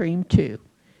sell cream too.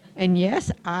 And yes,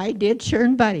 I did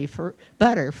churn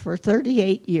butter for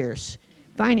 38 years.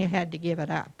 Finally, I had to give it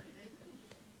up.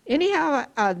 Anyhow,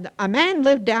 a man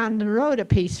lived down the road a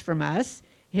piece from us.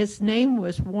 His name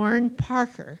was Warren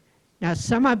Parker. Now,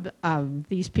 some of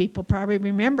these people probably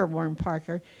remember Warren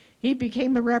Parker. He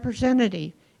became a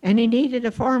representative, and he needed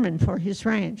a foreman for his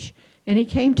ranch. And he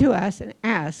came to us and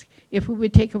asked if we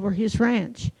would take over his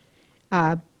ranch.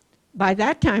 By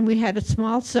that time, we had a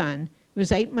small son who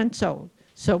was 8 months old.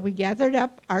 So we gathered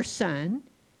up our son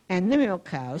and the milk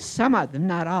cows, some of them,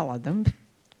 not all of them,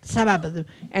 some of them,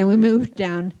 and we moved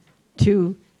down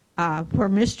to where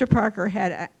Mr. Parker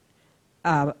had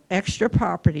extra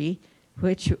property,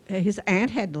 which his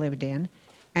aunt had lived in,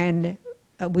 and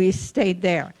we stayed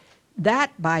there.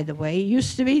 That, by the way,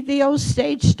 used to be the old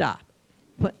stage stop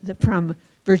from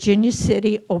Virginia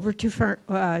City over to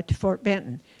Fort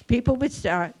Benton. People would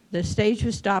the stage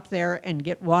would stop there and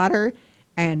get water,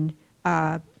 and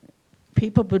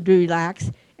people would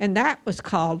relax, and that was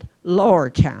called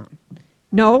Lower Town.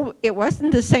 No, it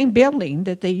wasn't the same building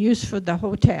that they used for the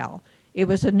hotel. It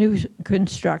was a new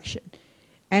construction.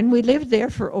 And we lived there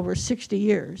for over 60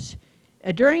 years.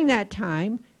 During that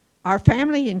time, our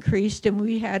family increased, and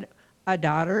we had a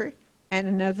daughter and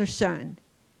another son.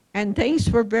 And things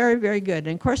were very, very good.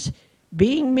 And of course,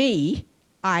 being me,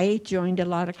 I joined a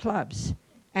lot of clubs,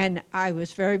 and I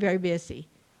was very, very busy.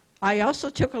 I also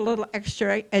took a little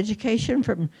extra education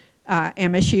from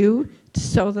MSU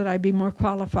so that I'd be more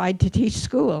qualified to teach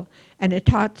school. And I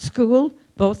taught school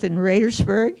both in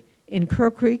Radersburg, in Crow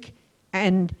Creek,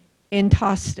 and in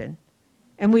Toston.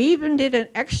 And we even did an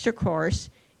extra course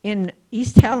in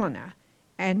East Helena.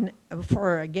 And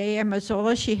for Gay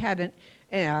Amazola, she had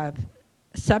a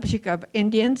subject of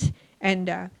Indians,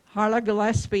 and Harla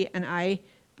Gillespie and I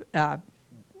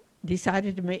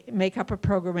decided to make up a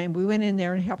program, and we went in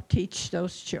there and helped teach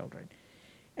those children.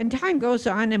 And time goes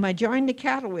on, and I joined the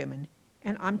Cattle Women.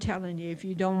 And I'm telling you, if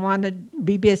you don't want to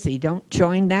be busy, don't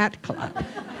join that club.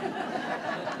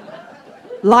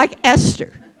 Like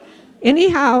Esther.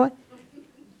 Anyhow,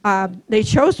 they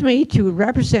chose me to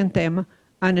represent them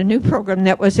on a new program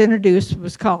that was introduced,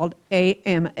 was called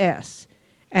AMS.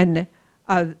 And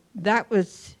that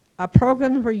was a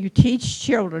program where you teach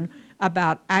children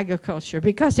about agriculture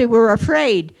because they were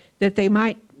afraid that they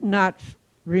might not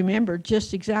remember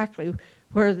just exactly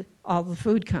where all the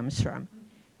food comes from.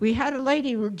 We had a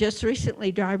lady just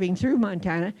recently driving through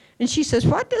Montana, and she says,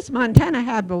 what does Montana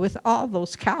have with all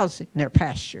those cows in their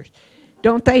pastures?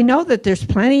 Don't they know that there's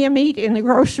plenty of meat in the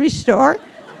grocery store?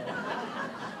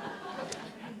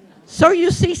 So you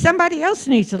see, somebody else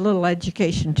needs a little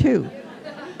education too.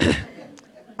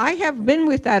 I have been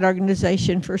with that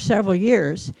organization for several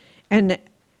years, and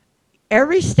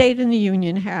every state in the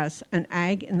union has an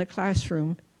ag in the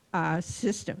classroom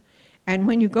system. And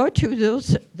when you go to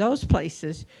those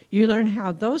places, you learn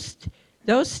how those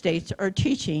states are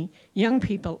teaching young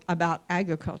people about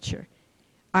agriculture.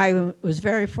 I was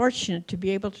very fortunate to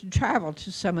be able to travel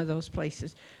to some of those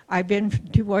places. I've been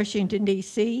to Washington,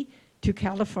 D.C., to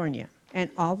California, and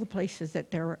all the places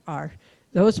that there are,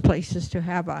 those places to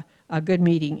have a good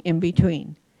meeting in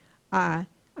between.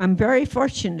 I'm very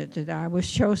fortunate that I was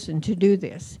chosen to do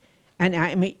this. And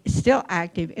I'm still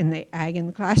active in the Ag in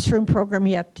the Classroom program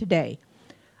yet today.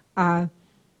 I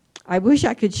wish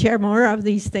I could share more of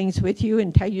these things with you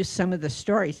and tell you some of the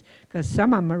stories, because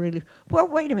some of them are really, well,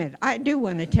 wait a minute, I do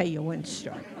want to tell you one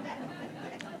story.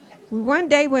 We one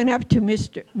day went up to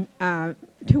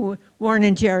to Warren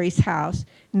and Jerry's house,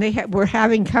 and they were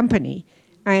having company,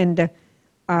 and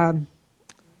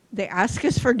they asked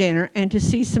us for dinner and to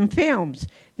see some films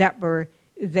that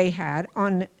they had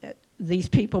on. These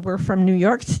people were from New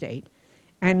York State,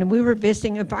 and we were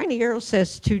visiting, and finally Earl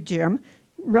says to Jim,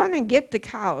 run and get the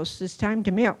cows, it's time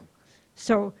to milk.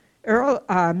 So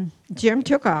Jim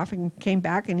took off and came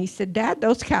back, and he said, Dad,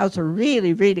 those cows are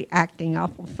really, really acting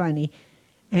awful funny.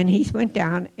 And he went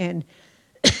down and,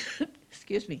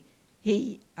 excuse me,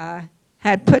 he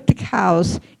had put the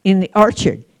cows in the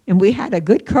orchard, and we had a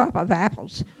good crop of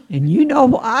apples. And you know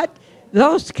what?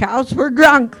 Those cows were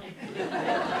drunk.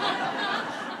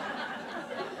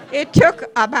 It took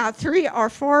about 3 or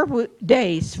 4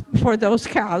 days for those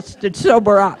cows to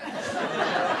sober up.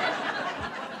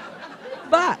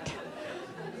 But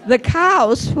the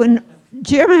cows, when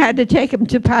Jim had to take them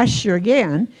to pasture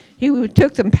again,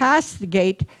 took them past the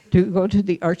gate to go to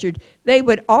the orchard, they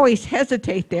would always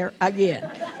hesitate there again.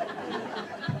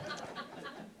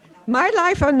 My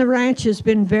life on the ranch has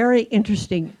been very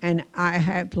interesting, and I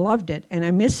have loved it, and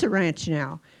I miss the ranch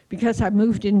now because I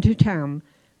moved into town.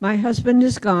 My husband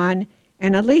is gone,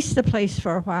 and I leased the place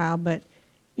for a while, but,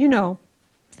 you know,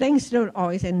 things don't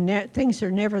always, and things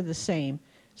are never the same.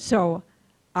 So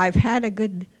I've had a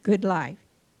good life.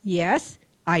 Yes,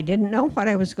 I didn't know what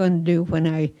I was going to do when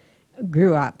I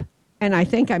grew up, and I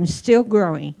think I'm still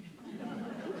growing.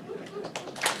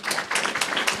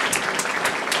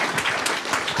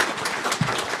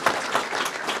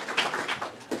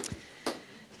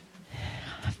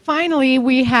 Finally,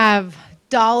 we have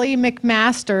Dolly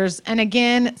McMasters, and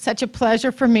again, such a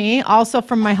pleasure for me, also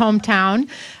from my hometown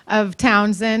of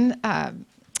Townsend.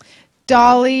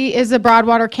 Dolly is a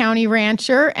Broadwater County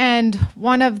rancher, and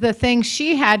one of the things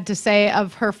she had to say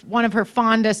of one of her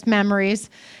fondest memories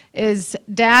is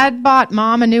Dad bought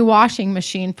Mom a new washing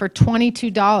machine for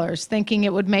 $22, thinking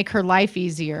it would make her life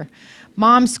easier.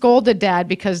 Mom scolded Dad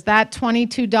because that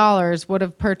 $22 would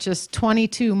have purchased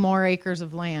 22 more acres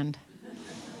of land.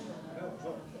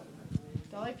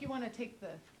 Dolly, if you want to take the...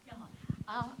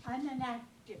 I'm an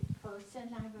active person.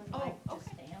 I would like to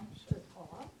stand to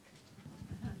talk.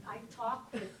 I talk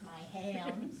with my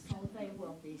hands, so they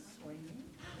will be swinging.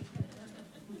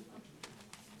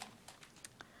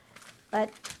 But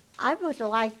I would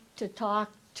like to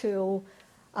talk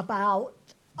about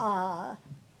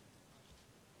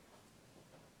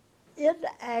in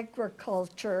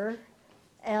agriculture,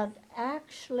 and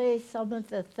actually some of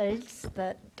the things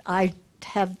that I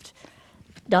have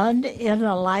done in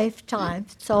a lifetime.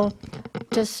 So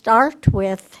to start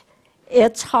with,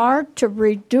 it's hard to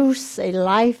reduce a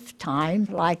lifetime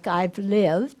like I've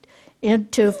lived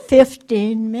into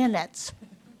 15 minutes.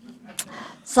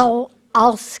 So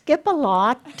I'll skip a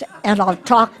lot and I'll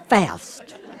talk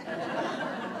fast.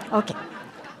 Okay.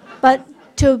 But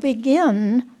to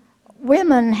begin,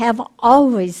 women have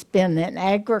always been in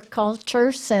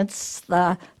agriculture since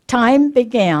the time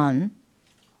began.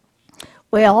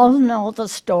 We all know the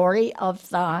story of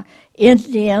the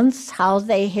Indians, how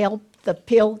they helped the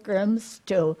Pilgrims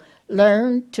to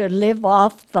learn to live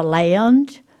off the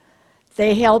land.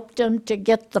 They helped them to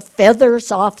get the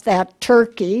feathers off that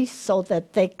turkey so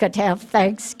that they could have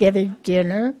Thanksgiving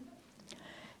dinner.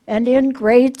 And in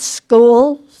grade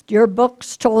school, your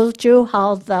books told you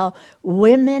how the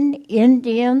women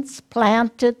Indians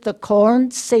planted the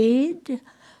corn seed.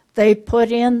 They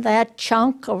put in that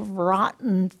chunk of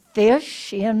rotten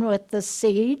fish in with the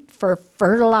seed for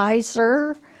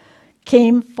fertilizer.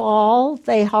 Came fall,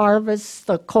 they harvest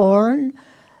the corn.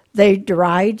 They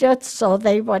dried it so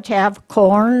they would have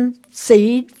corn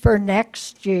seed for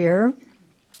next year.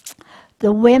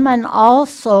 The women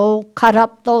also cut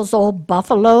up those old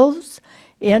buffaloes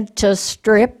into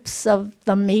strips of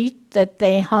the meat that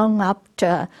they hung up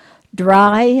to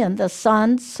dry in the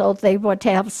sun so they would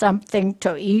have something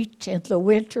to eat in the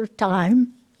winter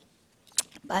time.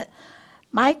 But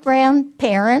my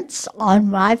grandparents on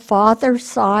my father's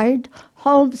side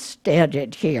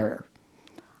homesteaded here.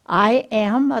 I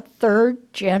am a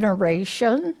third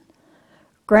generation.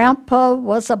 Grandpa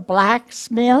was a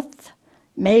blacksmith,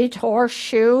 made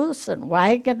horseshoes and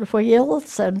wagon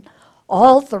wheels and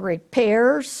all the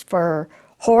repairs for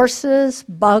horses,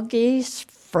 buggies,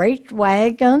 freight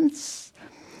wagons.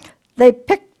 They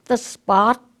picked the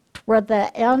spot where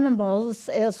the animals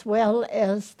as well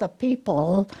as the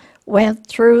people went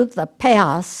through the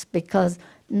pass because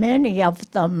many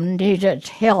of them needed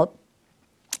help.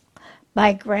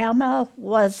 My grandma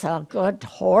was a good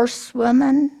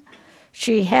horsewoman.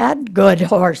 She had good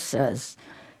horses.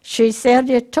 She said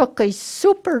it took a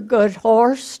super good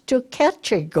horse to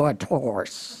catch a good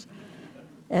horse.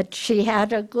 And she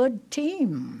had a good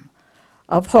team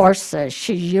of horses.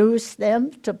 She used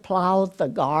them to plow the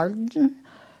garden.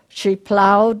 She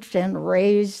plowed and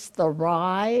raised the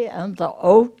rye and the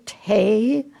oat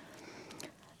hay.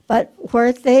 But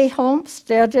where they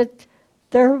homesteaded,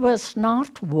 there was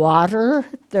not water.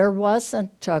 There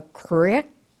wasn't a creek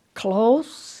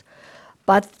close,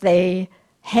 but they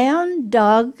hand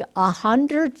dug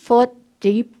 100-foot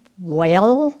deep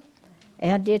well,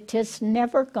 and it has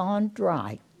never gone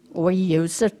dry. We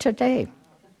use it today.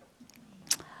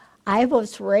 I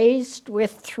was raised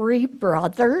with 3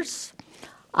 brothers.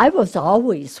 I was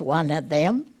always one of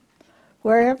them.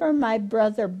 Wherever my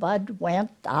brother Bud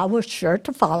went, I was sure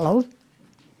to follow.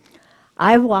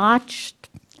 I watched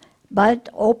Bud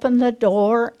open the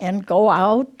door and go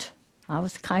out. I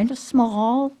was kind of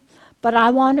small, but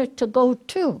I wanted to go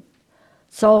too.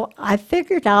 So I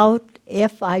figured out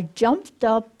if I jumped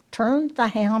up, turned the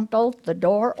handle, the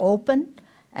door opened,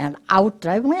 and out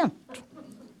I went.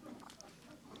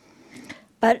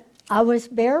 But I was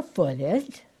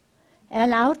barefooted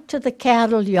and out to the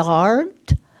cattle yard.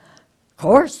 Of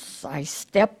course, I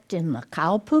stepped in the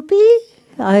cow poopy.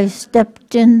 I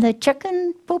stepped in the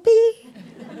chicken poopy.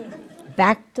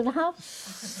 Back to the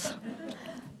house.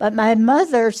 But my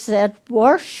mother said,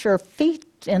 wash your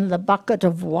feet in the bucket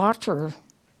of water.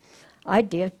 I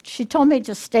did. She told me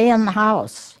to stay in the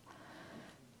house.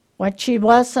 When she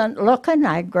wasn't looking,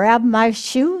 I grabbed my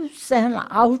shoes and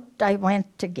out I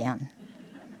went again.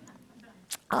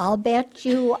 I'll bet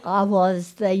you I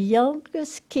was the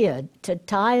youngest kid to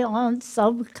tie on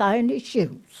some kind of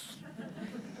shoes.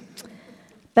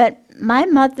 But my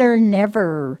mother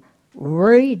never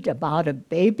worried about a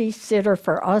babysitter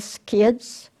for us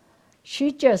kids.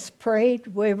 She just prayed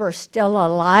we were still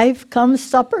alive come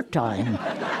supper time.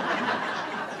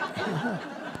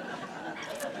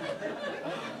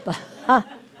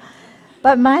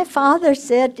 But my father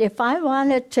said if I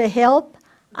wanted to help,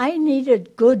 I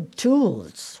needed good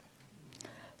tools.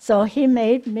 So he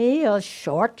made me a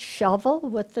short shovel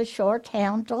with a short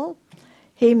handle.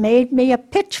 He made me a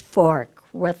pitchfork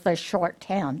with a short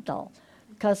handle,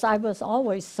 because I was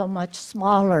always so much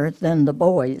smaller than the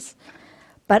boys.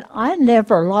 But I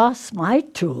never lost my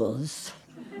tools.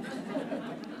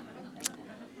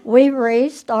 We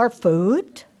raised our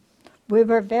food. We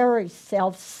were very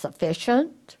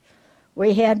self-sufficient.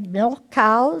 We had milk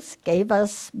cows, gave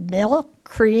us milk,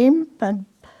 cream, and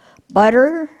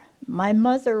butter. My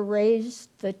mother raised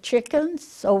the chickens,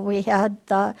 so we had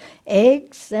the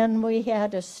eggs, and we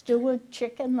had a stewed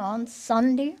chicken on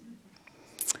Sunday.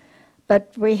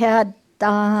 But we had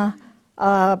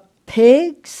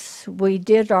pigs. We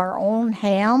did our own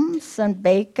hams and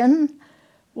bacon.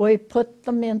 We put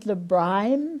them in the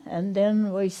brine, and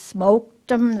then we smoked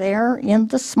them there in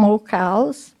the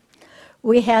smokehouse.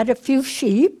 We had a few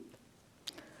sheep.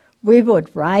 We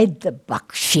would ride the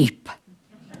buck sheep.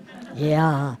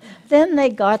 Yeah. Then they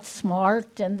got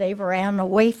smart and they ran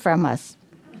away from us.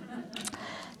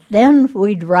 Then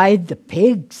we'd ride the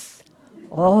pigs.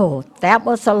 Oh, that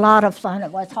was a lot of fun.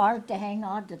 It was hard to hang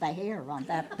on to the hair on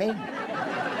that pig.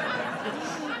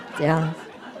 Yeah.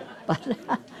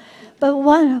 But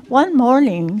one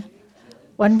morning,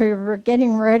 when we were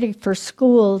getting ready for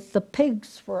school, the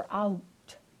pigs were out.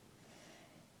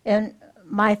 And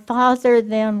my father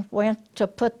then went to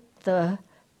put the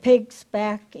pigs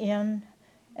back in,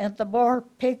 and the boar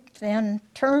pig then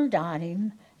turned on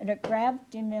him, and it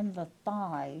grabbed him in the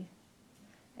thigh,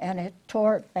 and it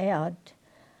tore it bad.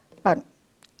 But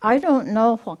I don't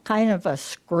know what kind of a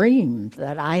scream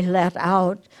that I let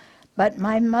out, but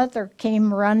my mother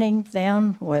came running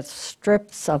then with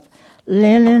strips of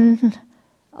linen,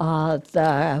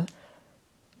 the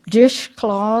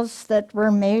dishcloths that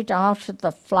were made out of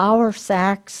the flour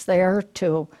sacks there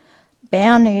to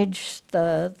bandage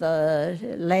the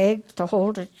leg to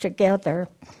hold it together.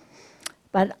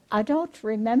 But I don't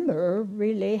remember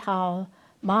really how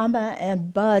Mama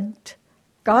and Bud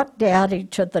got Daddy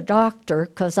to the doctor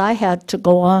because I had to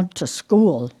go on to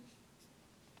school.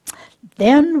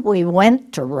 Then we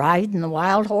went to riding the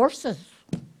wild horses.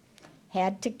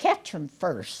 Had to catch them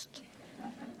first.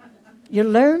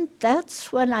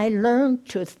 That's when I learned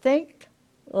to think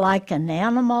like an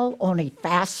animal, only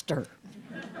faster.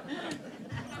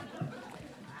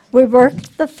 We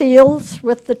worked the fields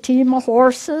with the team of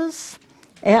horses.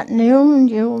 At noon,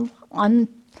 you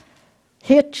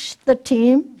unhitch the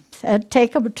team and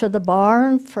take them to the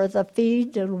barn for the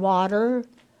feed and water.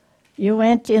 You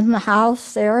went in the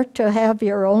house there to have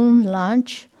your own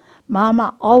lunch.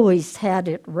 Mama always had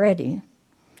it ready.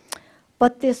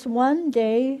 But this one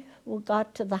day, we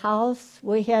got to the house,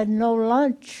 we had no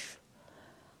lunch,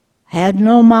 had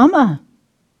no Mama.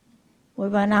 We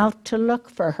went out to look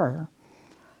for her.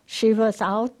 She was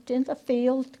out in the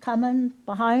field coming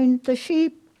behind the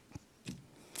sheep.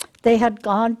 They had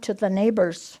gone to the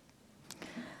neighbors.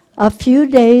 A few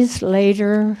days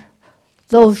later,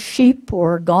 those sheep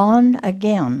were gone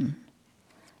again.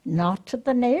 Not to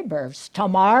the neighbors, to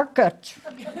market.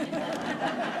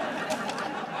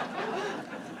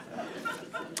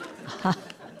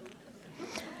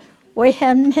 We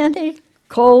had many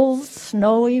cold,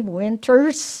 snowy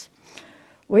winters.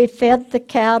 We fed the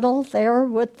cattle there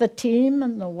with the team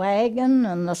and the wagon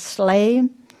and the sleigh,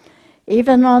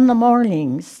 even on the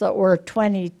mornings that were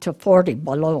 20 to 40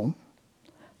 below.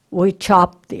 We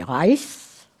chopped the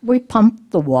ice, we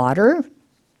pumped the water.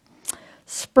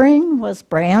 Spring was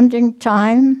branding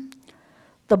time.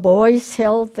 The boys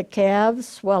held the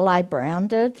calves while I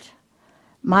branded.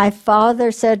 My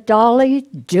father said, Dolly,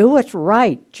 do it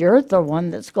right. You're the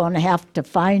one that's going to have to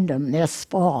find them this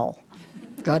fall.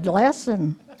 Good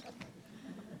lesson.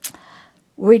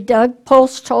 We dug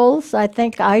post holes. I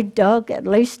think I dug at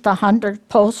least 100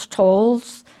 post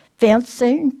holes,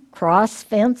 fencing, cross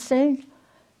fencing,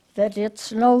 that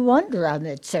it's no wonder I'm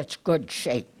in such good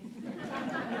shape.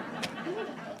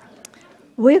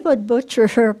 We would butcher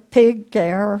her pig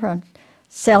there and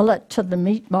sell it to the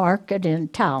meat market in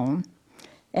town.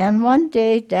 And one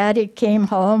day, Daddy came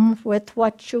home with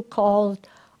what you called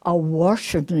a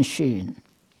washing machine.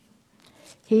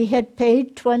 He had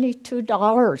paid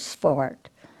 $22 for it.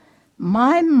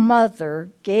 My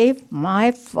mother gave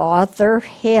my father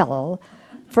hell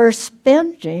for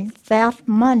spending that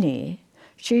money.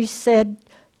 She said,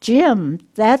 Jim,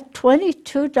 that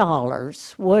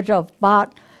 $22 would have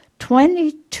bought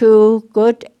 22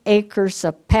 good acres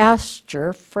of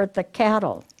pasture for the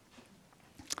cattle.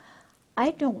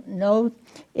 I don't know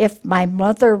if my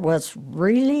mother was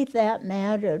really that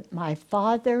mad at my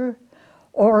father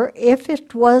or if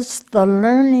it was the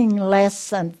learning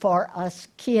lesson for us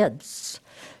kids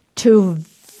to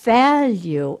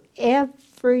value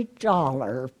every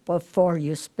dollar before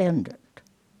you spend it.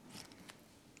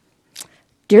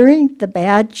 During the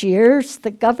bad years,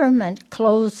 the government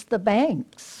closed the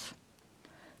banks.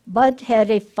 Bud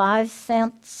had a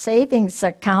 5-cent savings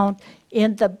account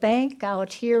in the bank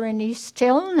out here in East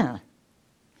Helena.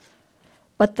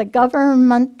 But the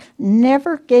government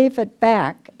never gave it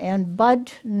back, and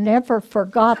Bud never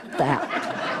forgot that.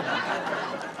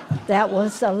 That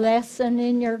was a lesson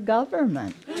in your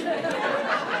government.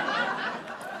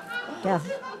 Yeah.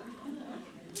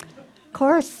 Of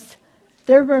course,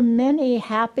 there were many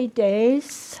happy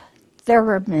days. There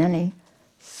were many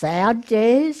sad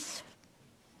days.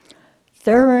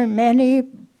 There were many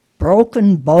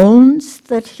broken bones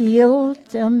that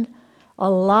healed and a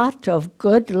lot of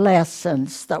good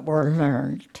lessons that were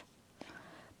learned.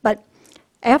 But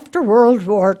after World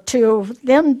War II,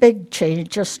 then big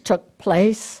changes took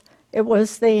place. It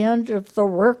was the end of the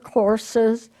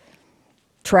workhorses,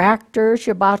 tractors.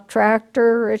 You bought a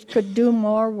tractor, it could do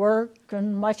more work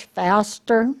and much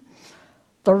faster.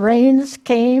 The rains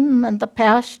came and the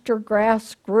pasture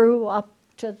grass grew up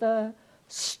to the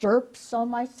stirrups on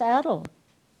my saddle.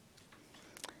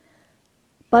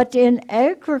 But in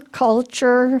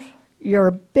agriculture,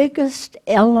 your biggest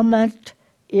element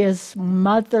is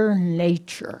Mother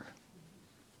Nature.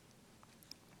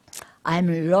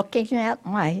 I'm looking at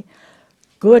my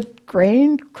good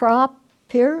grain crop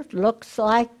here. Looks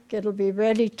like it'll be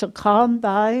ready to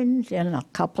combine in a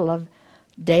couple of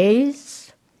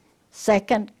days.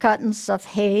 Second cuttings of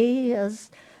hay is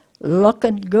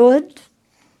looking good.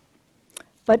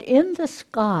 But in the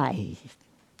sky,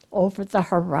 over the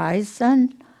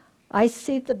horizon, I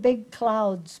see the big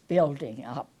clouds building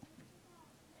up.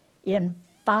 In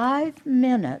 5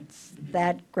 minutes,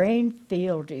 that grain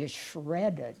field is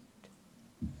shredded.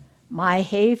 My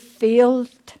hay field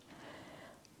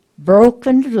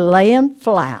broken, laying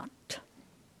flat.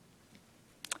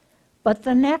 But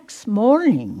the next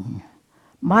morning,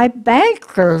 my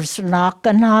banker's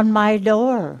knocking on my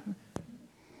door.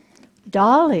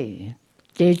 Dolly,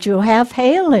 did you have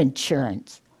hail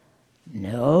insurance?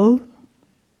 No.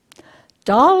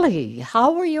 Dolly,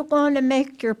 how are you going to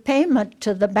make your payment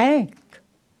to the bank?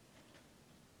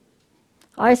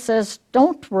 I says,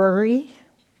 don't worry.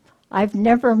 I've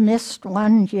never missed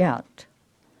one yet.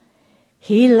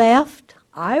 He left,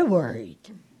 I worried.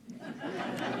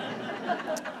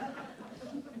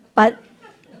 But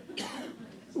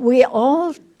we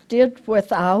all did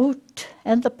without,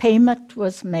 and the payment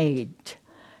was made,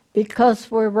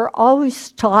 because we were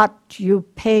always taught you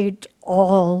paid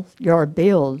all your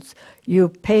bills. You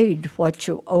paid what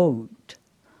you owed.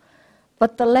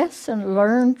 But the lesson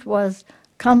learned was,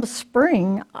 come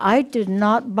spring, I did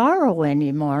not borrow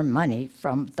any more money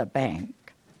from the bank.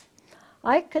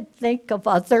 I could think of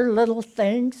other little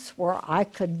things where I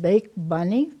could make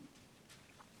money.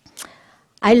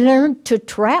 I learned to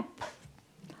trap.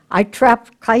 I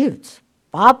trapped coyotes,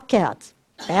 bobcats,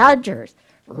 badgers,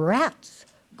 rats,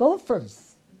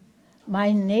 gophers.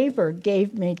 My neighbor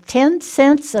gave me 10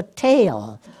 cents a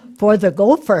tail for the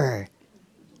gopher.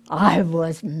 I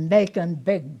was making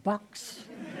big bucks.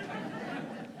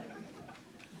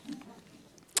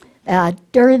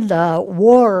 During the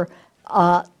war,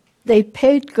 they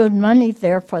paid good money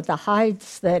there for the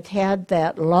hides that had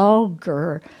that log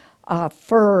or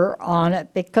fur on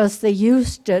it, because they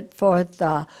used it for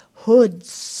the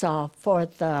hoods for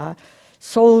the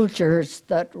soldiers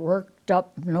that worked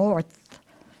up north.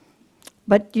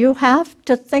 But you have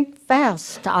to think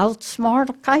fast to outsmart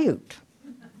a coyote.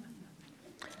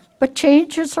 But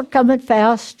changes are coming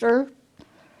faster.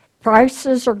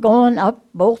 Prices are going up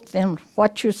both in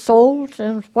what you sold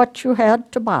and what you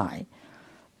had to buy.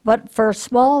 But for a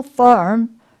small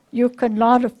farm, you could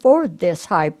not afford this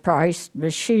high-priced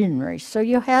machinery, so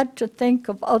you had to think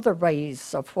of other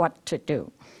ways of what to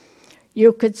do.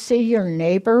 You could see your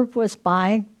neighbor was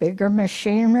buying bigger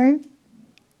machinery.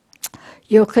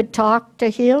 You could talk to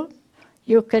him.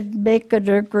 You could make an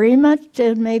agreement,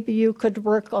 and maybe you could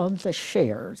work on the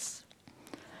shares.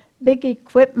 Big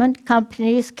equipment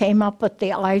companies came up with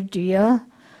the idea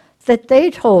that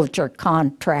they'd hold your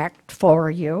contract for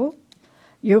you.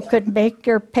 You could make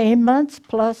your payments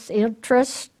plus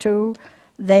interest to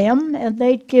them, and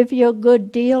they'd give you a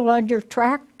good deal on your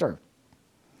tractor.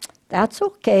 That's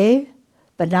okay,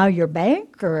 but now your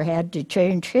banker had to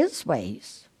change his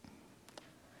ways.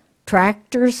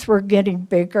 Tractors were getting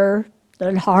bigger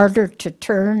and harder to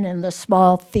turn in the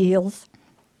small fields.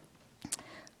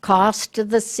 Cost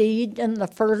of the seed and the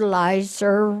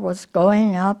fertilizer was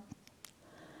going up.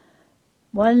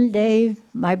 One day,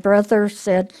 my brother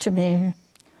said to me,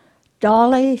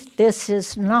 Dolly, this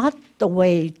is not the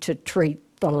way to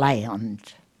treat the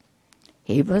land.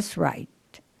 He was right.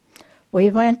 We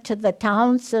went to the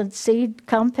Townsend Seed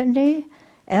Company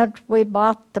and we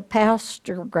bought the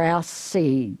pasture grass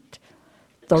seed.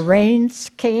 The rains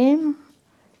came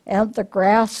and the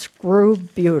grass grew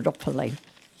beautifully.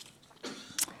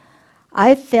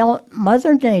 I felt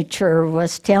Mother Nature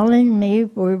was telling me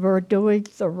we were doing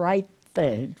the right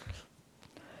thing.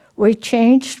 We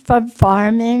changed from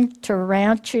farming to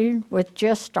ranching with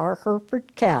just our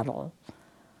Hereford cattle.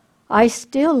 I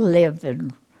still live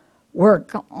and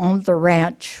work on the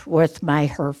ranch with my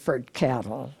Hereford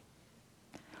cattle.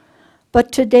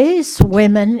 But today's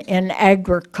women in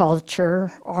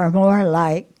agriculture are more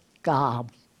like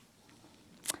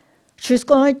she's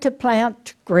going to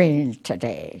plant grain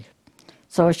today.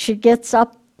 So she gets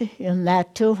up in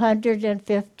that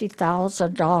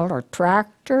 $250,000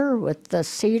 tractor with the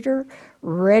seeder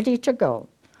ready to go.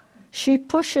 She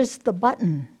pushes the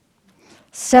button,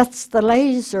 sets the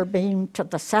laser beam to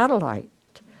the satellite.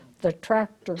 The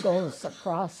tractor goes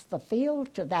across the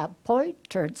field to that point,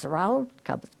 turns around,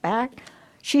 comes back.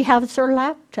 She has her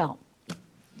laptop.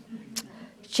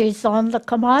 She's on the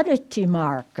commodity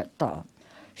market, though.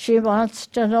 She wants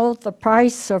to know the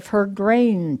price of her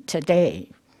grain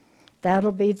today.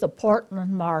 That'll be the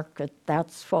Portland market.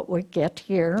 That's what we get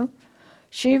here.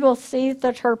 she will see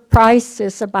that her price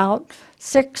is about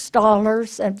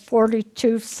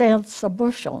 $6.42 a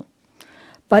bushel.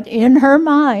 But in her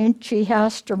mind, she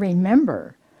has to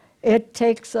remember it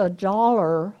takes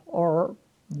 $1 or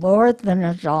more than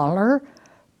 $1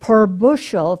 per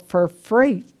bushel for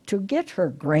freight to get her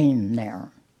grain there.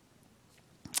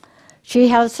 She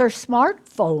has her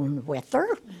smartphone with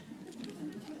her.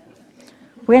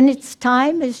 When its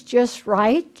time is just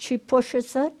right, she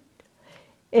pushes it.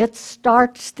 It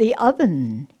starts the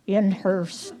oven in her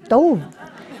stove,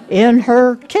 in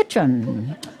her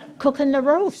kitchen, cooking the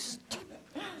roast.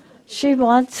 She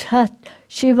wants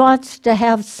to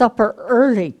have supper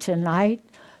early tonight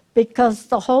because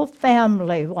the whole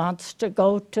family wants to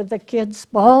go to the kids'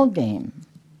 ball game.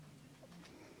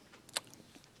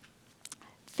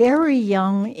 Very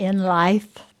young in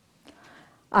life,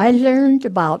 I learned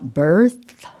about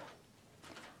birth,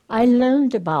 I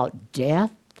learned about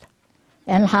death,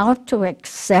 and how to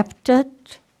accept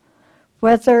it,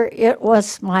 whether it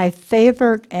was my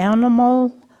favorite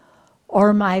animal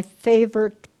or my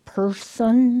favorite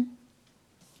person.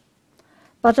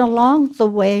 But along the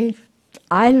way,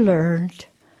 I learned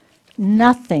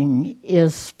nothing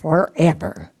is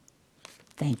forever.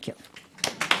 Thank you.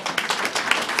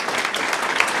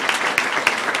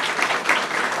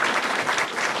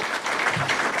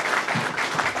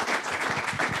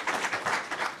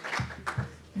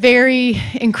 Very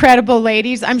incredible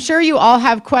ladies. I'm sure you all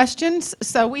have questions,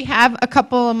 so we have a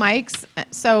couple of mics.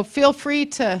 So feel free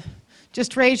to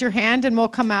just raise your hand and we'll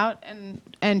come out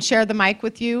and share the mic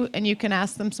with you and you can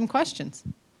ask them some questions.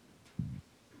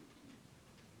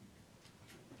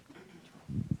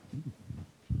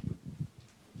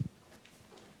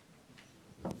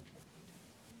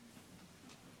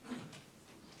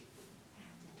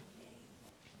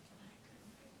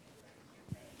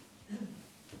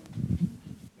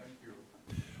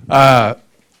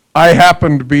 I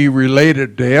happen to be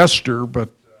related to Esther, but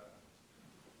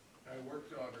I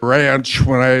worked on a ranch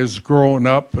when I was growing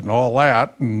up and all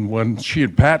that, and when she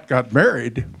and Pat got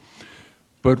married.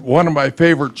 But one of my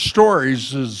favorite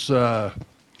stories is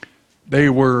they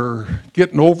were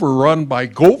getting overrun by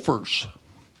gophers.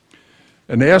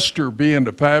 And Esther, being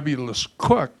a fabulous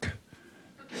cook,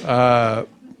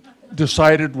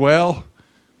 decided, well,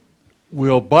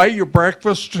 we'll buy you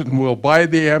breakfast and we'll buy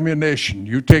the ammunition.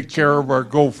 You take care of our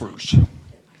gophers.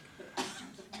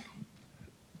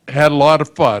 Had a lot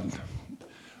of fun.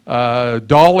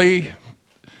 Dolly,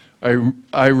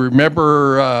 I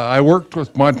remember I worked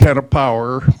with Montana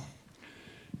Power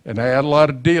and I had a lot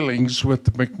of dealings with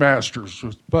the McMasters,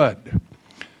 with Bud.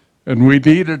 And we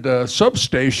needed a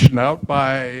substation out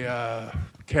by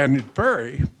Canyon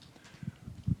Ferry.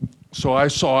 So I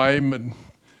saw him and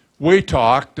we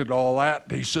talked and all that.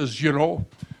 And he says, you know,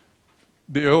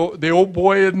 the old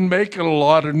boy isn't making a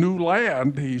lot of new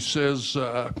land. He says,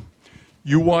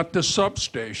 you want the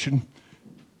substation,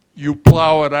 you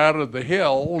plow it out of the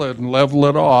hill and level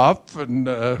it off and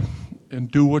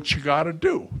do what you got to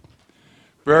do.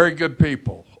 Very good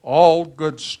people, all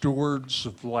good stewards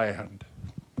of land.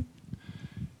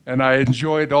 And I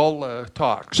enjoyed all the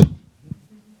talks.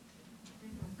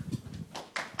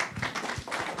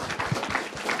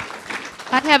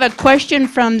 I have a question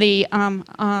from the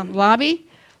lobby.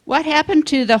 What happened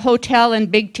to the hotel in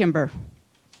Big Timber?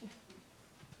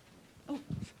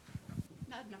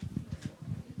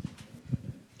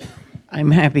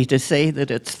 I'm happy to say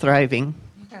that it's thriving.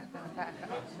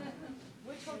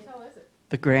 Which hotel is it?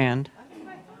 The Grand.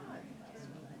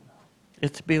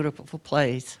 It's a beautiful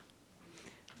place.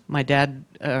 My dad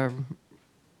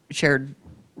shared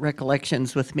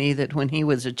recollections with me that when he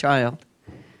was a child,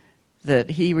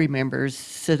 that he remembers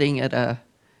sitting at a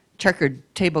checkered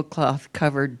tablecloth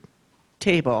covered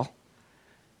table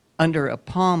under a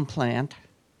palm plant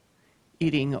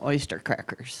eating oyster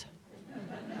crackers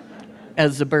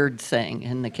as the birds sang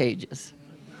in the cages.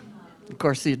 Of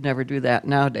course, you'd never do that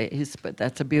nowadays, but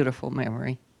that's a beautiful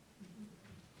memory.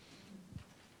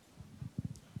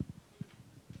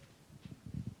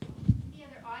 Any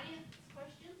other audience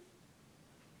questions?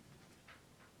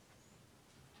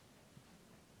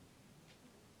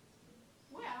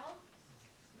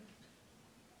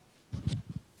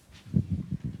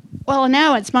 Well,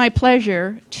 now it's my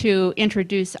pleasure to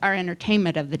introduce our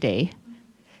entertainment of the day.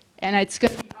 And it's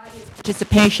going to be audience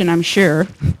participation, I'm sure,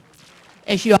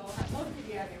 as you all have. Most of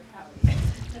you have your copies.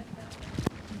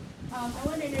 I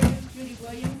want to introduce Judy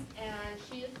Williams, and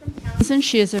she is from Townsend.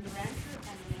 She is a rancher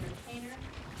and an entertainer.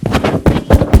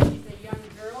 She's a young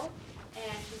girl,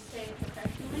 and she's sang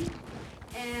professionally.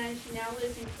 And she now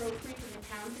lives in Crow Creek in the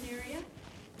Townsend area.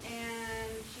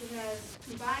 And she She has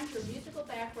combined her musical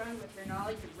background with her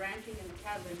knowledge of ranching and the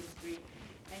cattle industry,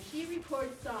 and she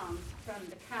records songs from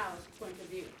the cow's point of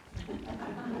view.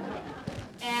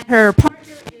 And her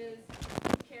partner is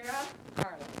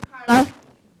Carla.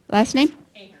 Last name?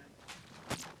 Ahern.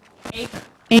 Thank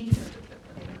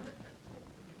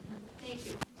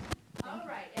you. All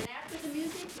right, and after the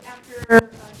music,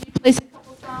 after she plays a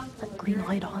couple songs, we'll green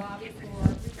light on.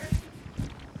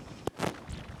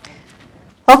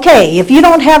 Okay, if you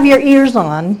don't have your ears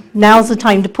on, now's the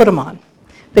time to put them on,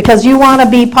 because you want to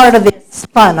be part of this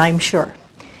fun, I'm sure.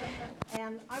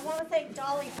 And I want to thank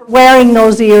Dolly for wearing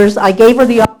those ears. I gave her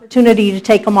the opportunity to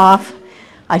take them off.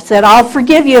 I said, I'll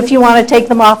forgive you if you want to take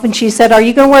them off. And she said, are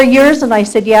you going to wear yours? And I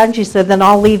said, yeah. And she said, then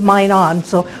I'll leave mine on.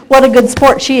 So what a good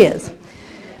sport she is.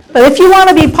 But if you want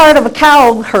to be part of a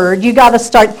cow herd, you got to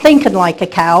start thinking like a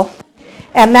cow.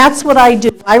 And that's what I do.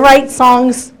 I write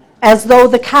songs as though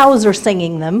the cows are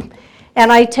singing them. And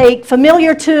I take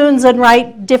familiar tunes and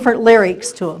write different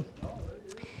lyrics to them.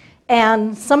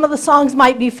 And some of the songs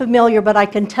might be familiar, but I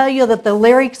can tell you that the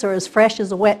lyrics are as fresh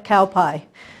as a wet cow pie.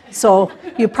 So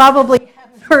you probably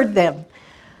haven't heard them.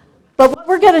 But what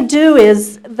we're going to do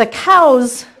is, the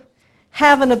cows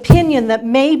have an opinion that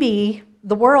maybe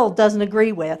the world doesn't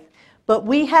agree with, but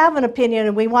we have an opinion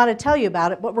and we want to tell you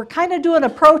about it. But we're kind of doing a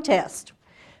protest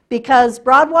because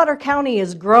Broadwater County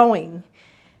is growing.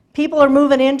 People are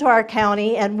moving into our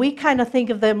county, and we kind of think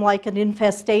of them like an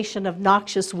infestation of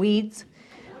noxious weeds,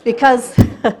 because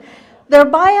they're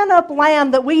buying up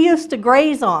land that we used to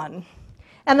graze on,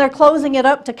 and they're closing it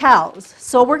up to cows.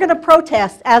 So we're going to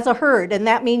protest as a herd, and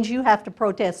that means you have to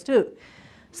protest too.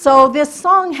 So this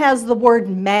song has the word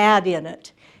mad in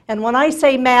it. And when I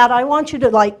say mad, I want you to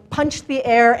like punch the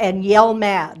air and yell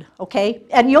mad, okay?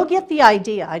 And you'll get the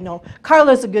idea, I know.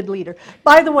 Carla's a good leader.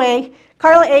 By the way,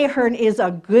 Carla Ahern is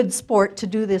a good sport to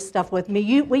do this stuff with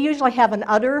me. We usually have an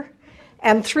udder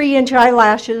and 3-inch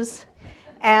eyelashes.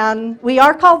 And we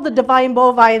are called the Divine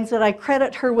Bovines, and I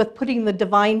credit her with putting the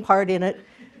divine part in it,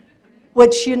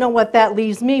 which you know what that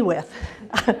leaves me with.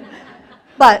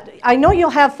 But I know you'll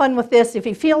have fun with this. If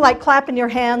you feel like clapping your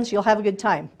hands, you'll have a good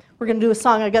time. We're going to do a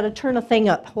song. I got to turn a thing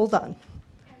up. Hold on.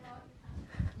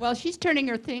 Well, she's turning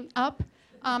her thing up.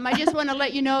 I just want to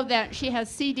let you know that she has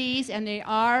CDs, and they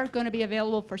are going to be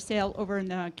available for sale over in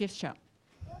the gift shop.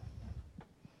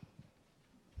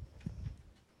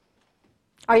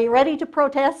 Are you ready to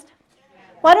protest?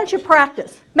 Why don't you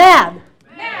practice? Mad.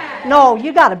 Mad. No,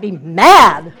 you got to be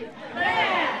mad.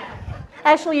 Mad.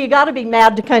 Actually, you got to be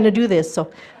mad to kind of do this.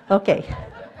 So, okay.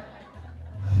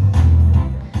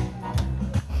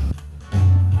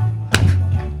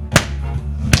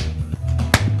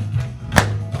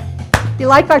 You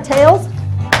like our tales?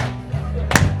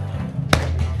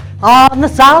 On the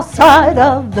south side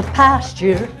of the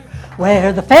pasture,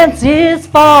 where the fence is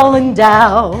falling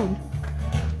down,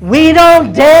 we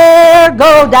don't dare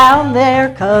go down there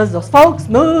 'cause those folks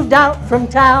moved out from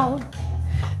town.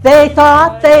 They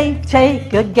thought they'd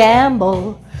take a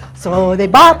gamble, so they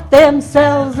bought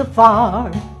themselves a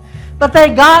farm. But they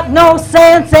got no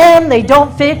sense and they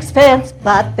don't fix fence,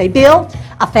 but they built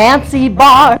a fancy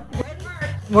barn.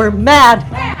 We're mad.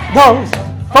 Those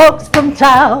folks from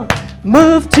town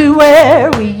moved to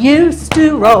where we used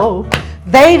to roam.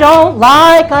 They don't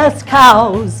like us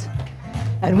cows,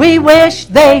 and we wish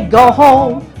they'd go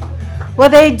home. Well,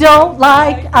 they don't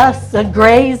like us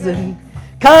a-grazing,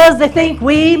 'cause they think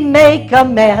we make a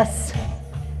mess.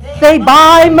 They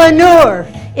buy manure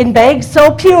in bags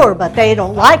so pure, but they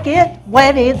don't like it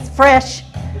when it's fresh.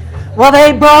 Well,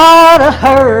 they brought a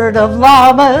herd of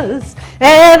llamas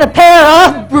and a pair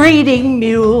of breeding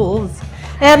mules,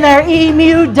 and their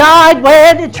emu died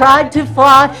when it tried to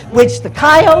fly, which the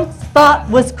coyotes thought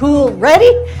was cool.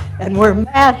 Ready? And we're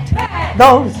mad.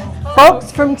 Those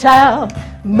folks from town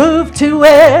moved to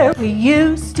where we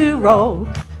used to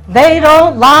roam. They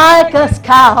don't like us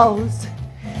cows,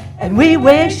 and we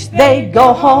wish they'd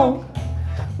go home.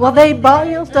 Well, they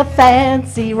built a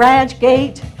fancy ranch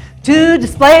gate to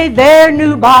display their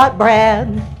new bought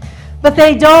brand, but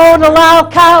they don't allow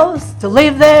cows to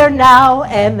live there now,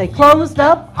 and they closed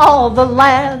up all the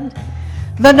land.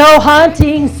 The no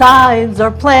hunting signs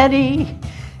are plenty,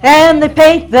 and they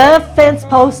paint the fence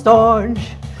post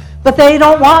orange, but they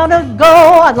don't want to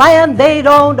go on land they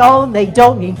don't own. They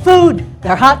don't need food,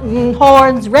 they're hunting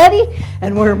horns. Ready?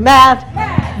 And we're mad.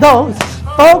 Those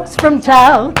folks from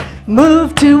town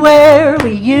moved to where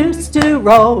we used to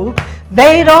roam.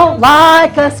 They don't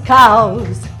like us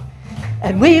cows,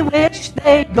 and we wish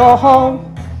they'd go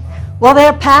home. Well,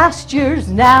 their pastures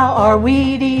now are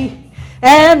weedy,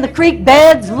 and the creek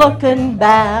bed's looking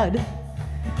bad.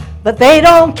 But they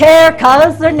don't care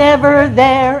 'cause they're never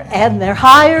there, and their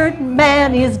hired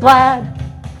man is glad.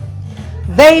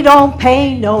 They don't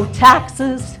pay no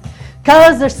taxes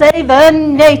 'cause they're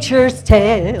saving nature's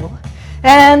tail.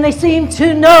 And they seem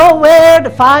to know where to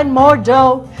find more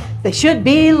dough. They should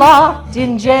be locked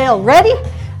in jail. Ready?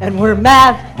 And we're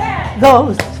mad.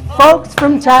 Those folks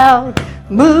from town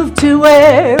moved to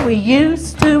where we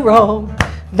used to roam.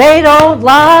 They don't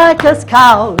like us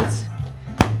cows,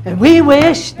 and we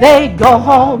wish they'd go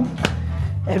home.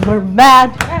 And we're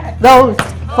mad. Those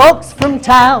folks from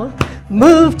town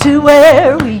moved to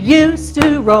where we used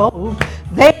to roam.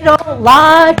 They don't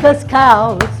like us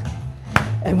cows,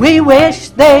 and we wish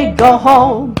they'd go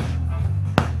home.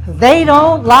 They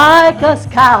don't like us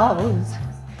cows,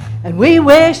 and we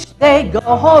wish they'd go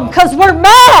home, 'cause we're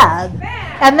mad.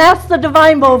 And that's the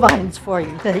Divine Bovines for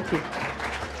you. Thank you.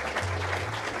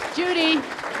 Judy,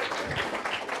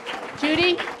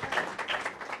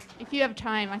 if you have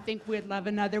time, I think we'd love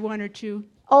another one or two.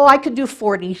 Oh, I could do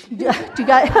 40. Do you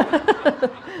guys?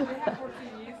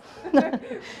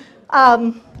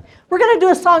 We're going to do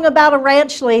a song about a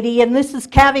ranch lady, and this is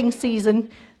calving season.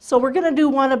 So we're going to do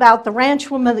one about the ranch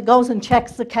woman that goes and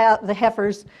checks the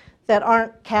heifers that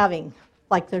aren't calving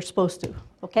like they're supposed to,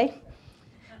 okay?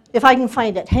 If I can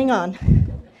find it, hang on.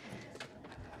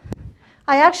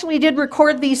 I actually did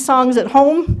record these songs at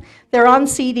home. They're on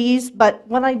CDs, but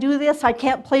when I do this, I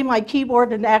can't play my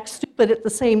keyboard and act stupid at the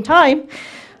same time.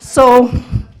 So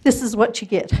this is what you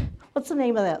get. What's the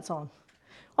name of that song?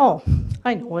 Oh,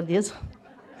 I know what it is.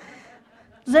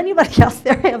 Does anybody else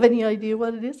there have any idea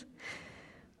what it is?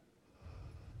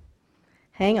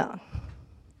 Hang on.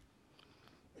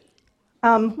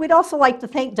 We'd also like to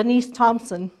thank Denise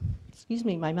Thompson, excuse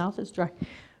me, my mouth is dry,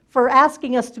 for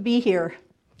asking us to be here,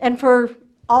 and for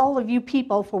all of you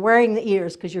people for wearing the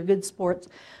ears, because you're good sports.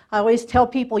 I always tell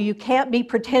people you can't be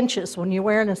pretentious when you're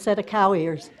wearing a set of cow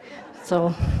ears.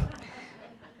 So,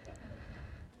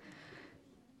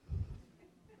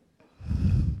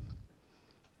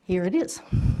 here it is.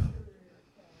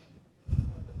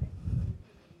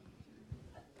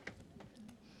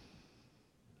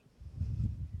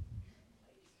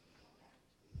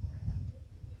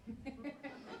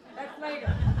 That's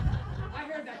later. I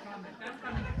heard that comment. That's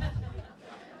coming.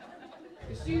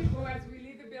 The shoot, oh, as we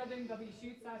leave the building, there'll be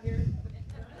shoots out here.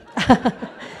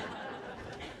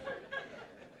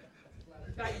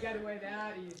 You thought you got away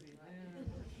that easy.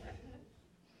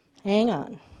 Hang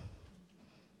on.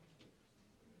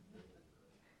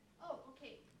 Oh,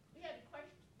 okay. We have a question.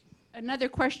 Another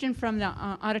question from the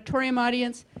auditorium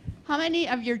audience. How many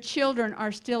of your children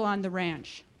are still on the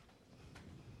ranch?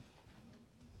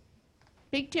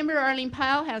 Big Timber Arlene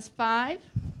Pyle has 5.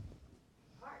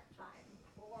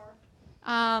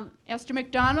 Esther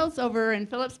McDonald's over in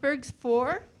Phillipsburg's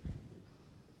 4.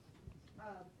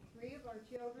 3 of our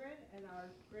children and our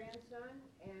grandson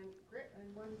and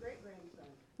one great-grandson.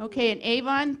 Okay, in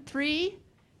Avon, 3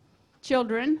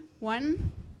 children,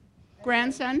 1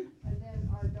 grandson. And then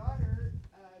our daughter,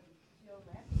 Jill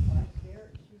McIntosh,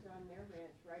 she's on their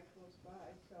ranch right close by,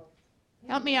 so.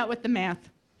 Help me out with the math.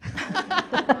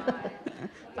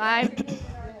 5.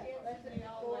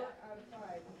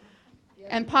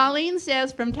 And Pauline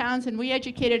says from Townsend, we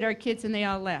educated our kids and they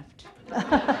all left.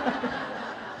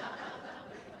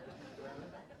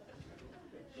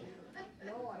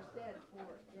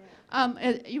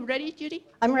 You ready, Judy?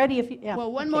 I'm ready if you, yeah.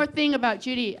 Well, one okay. more thing about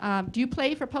Judy. Do you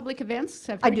play for public events?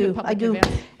 I've I heard you do, at I public do.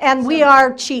 events. And we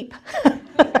are cheap.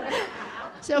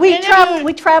 So We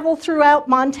whenever- travel throughout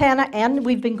Montana, and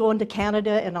we've been going to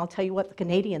Canada, and I'll tell you what, the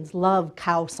Canadians love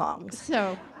cow songs.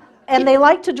 So, And they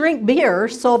like to drink beer,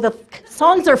 so the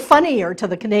songs are funnier to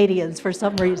the Canadians for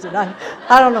some reason. I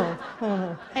don't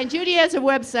know. and Judy has a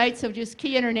website, so just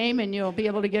key in her name and you'll be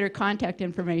able to get her contact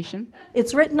information.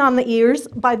 It's written on the ears.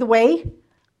 By the way,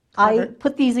 I Clever.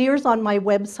 put these ears on my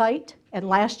website, and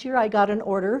last year I got an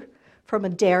order from a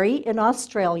dairy in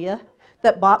Australia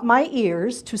that bought my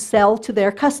ears to sell to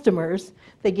their customers.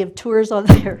 They give tours on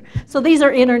there. So these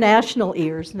are international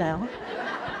ears now.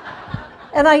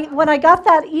 And when I got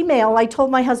that email, I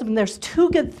told my husband there's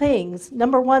 2 good things.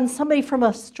 Number one, somebody from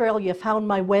Australia found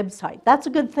my website. That's a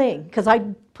good thing, because I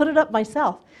put it up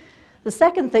myself. The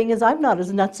second thing is I'm not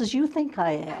as nuts as you think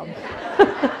I am.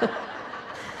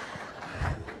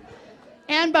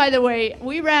 And by the way,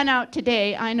 we ran out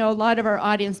today. I know a lot of our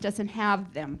audience doesn't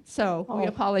have them, so we Oh.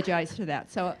 apologize for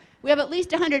that. So we have at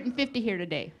least 150 here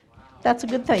today. That's a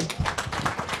good thing.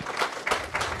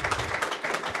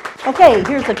 Okay,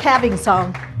 here's a calving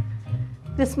song.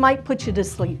 This might put you to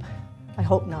sleep. I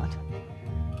hope not.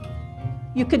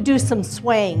 You could do some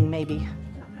swaying, maybe.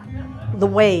 the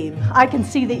wave. I can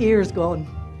see the ears going.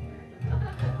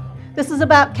 This is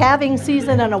about calving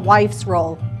season and a wife's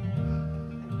role.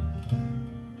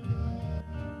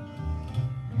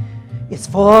 It's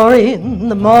 4 in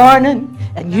the morning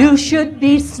and you should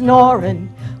be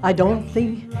snoring. I don't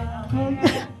think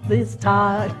this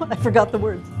time. I forgot the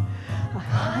words.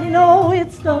 I know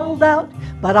it's no doubt,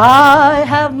 but I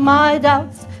have my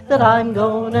doubts that I'm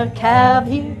gonna calve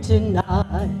here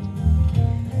tonight.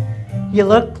 You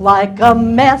look like a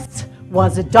mess.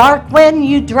 Was it dark when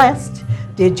you dressed?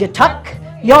 Did you tuck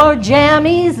your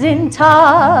jammies in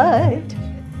tight?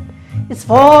 It's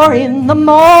 4 in the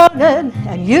morning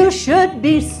and you should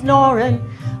be snoring.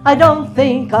 I don't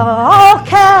think I'll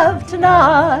calve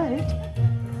tonight.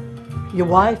 Your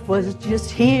wife was just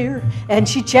here and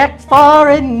she checked far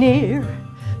and near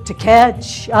to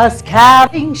catch us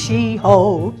calving, she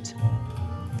hoped.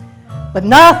 But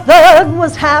nothing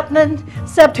was happening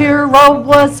except her robe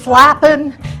was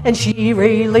flapping and she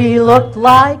really looked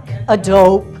like a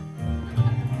dope.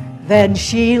 Then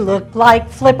she looked like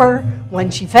Flipper when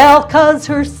she fell 'cause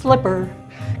her slipper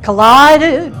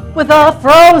collided with a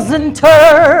frozen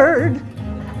turd.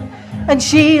 And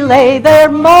she lay there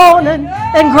moaning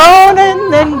and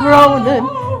groaning and groaning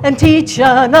and teaching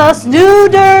us new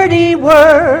dirty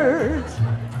words.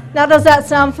 Now, does that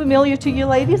sound familiar to you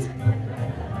ladies?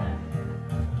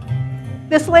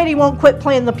 This lady won't quit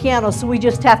playing the piano, so we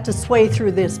just have to sway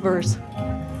through this verse.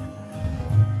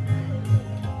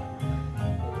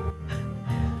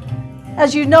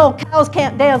 As you know, cows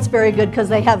can't dance very good because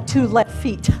they have 2 left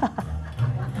feet.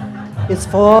 It's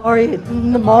 4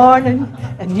 in the morning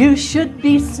and you should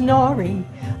be snoring.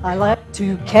 I like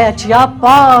to catch up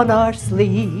on our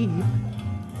sleep.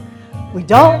 We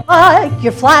don't like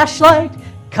your flashlight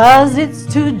 'cause it's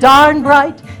too darn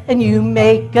bright and you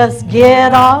make us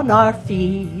get on our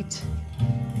feet.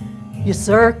 You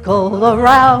circle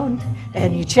around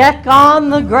and you check on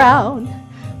the ground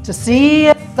to see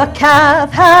if the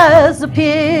calf has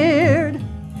appeared.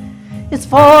 It's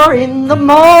 4 in the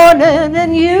morning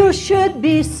and you should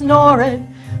be snoring.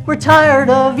 We're tired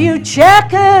of you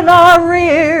checking our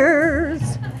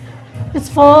rears. It's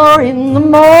 4 in the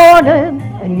morning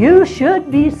and you should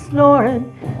be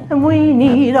snoring. And we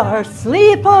need our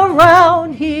sleep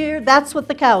around here. That's what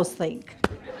the cows think.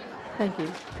 Thank you.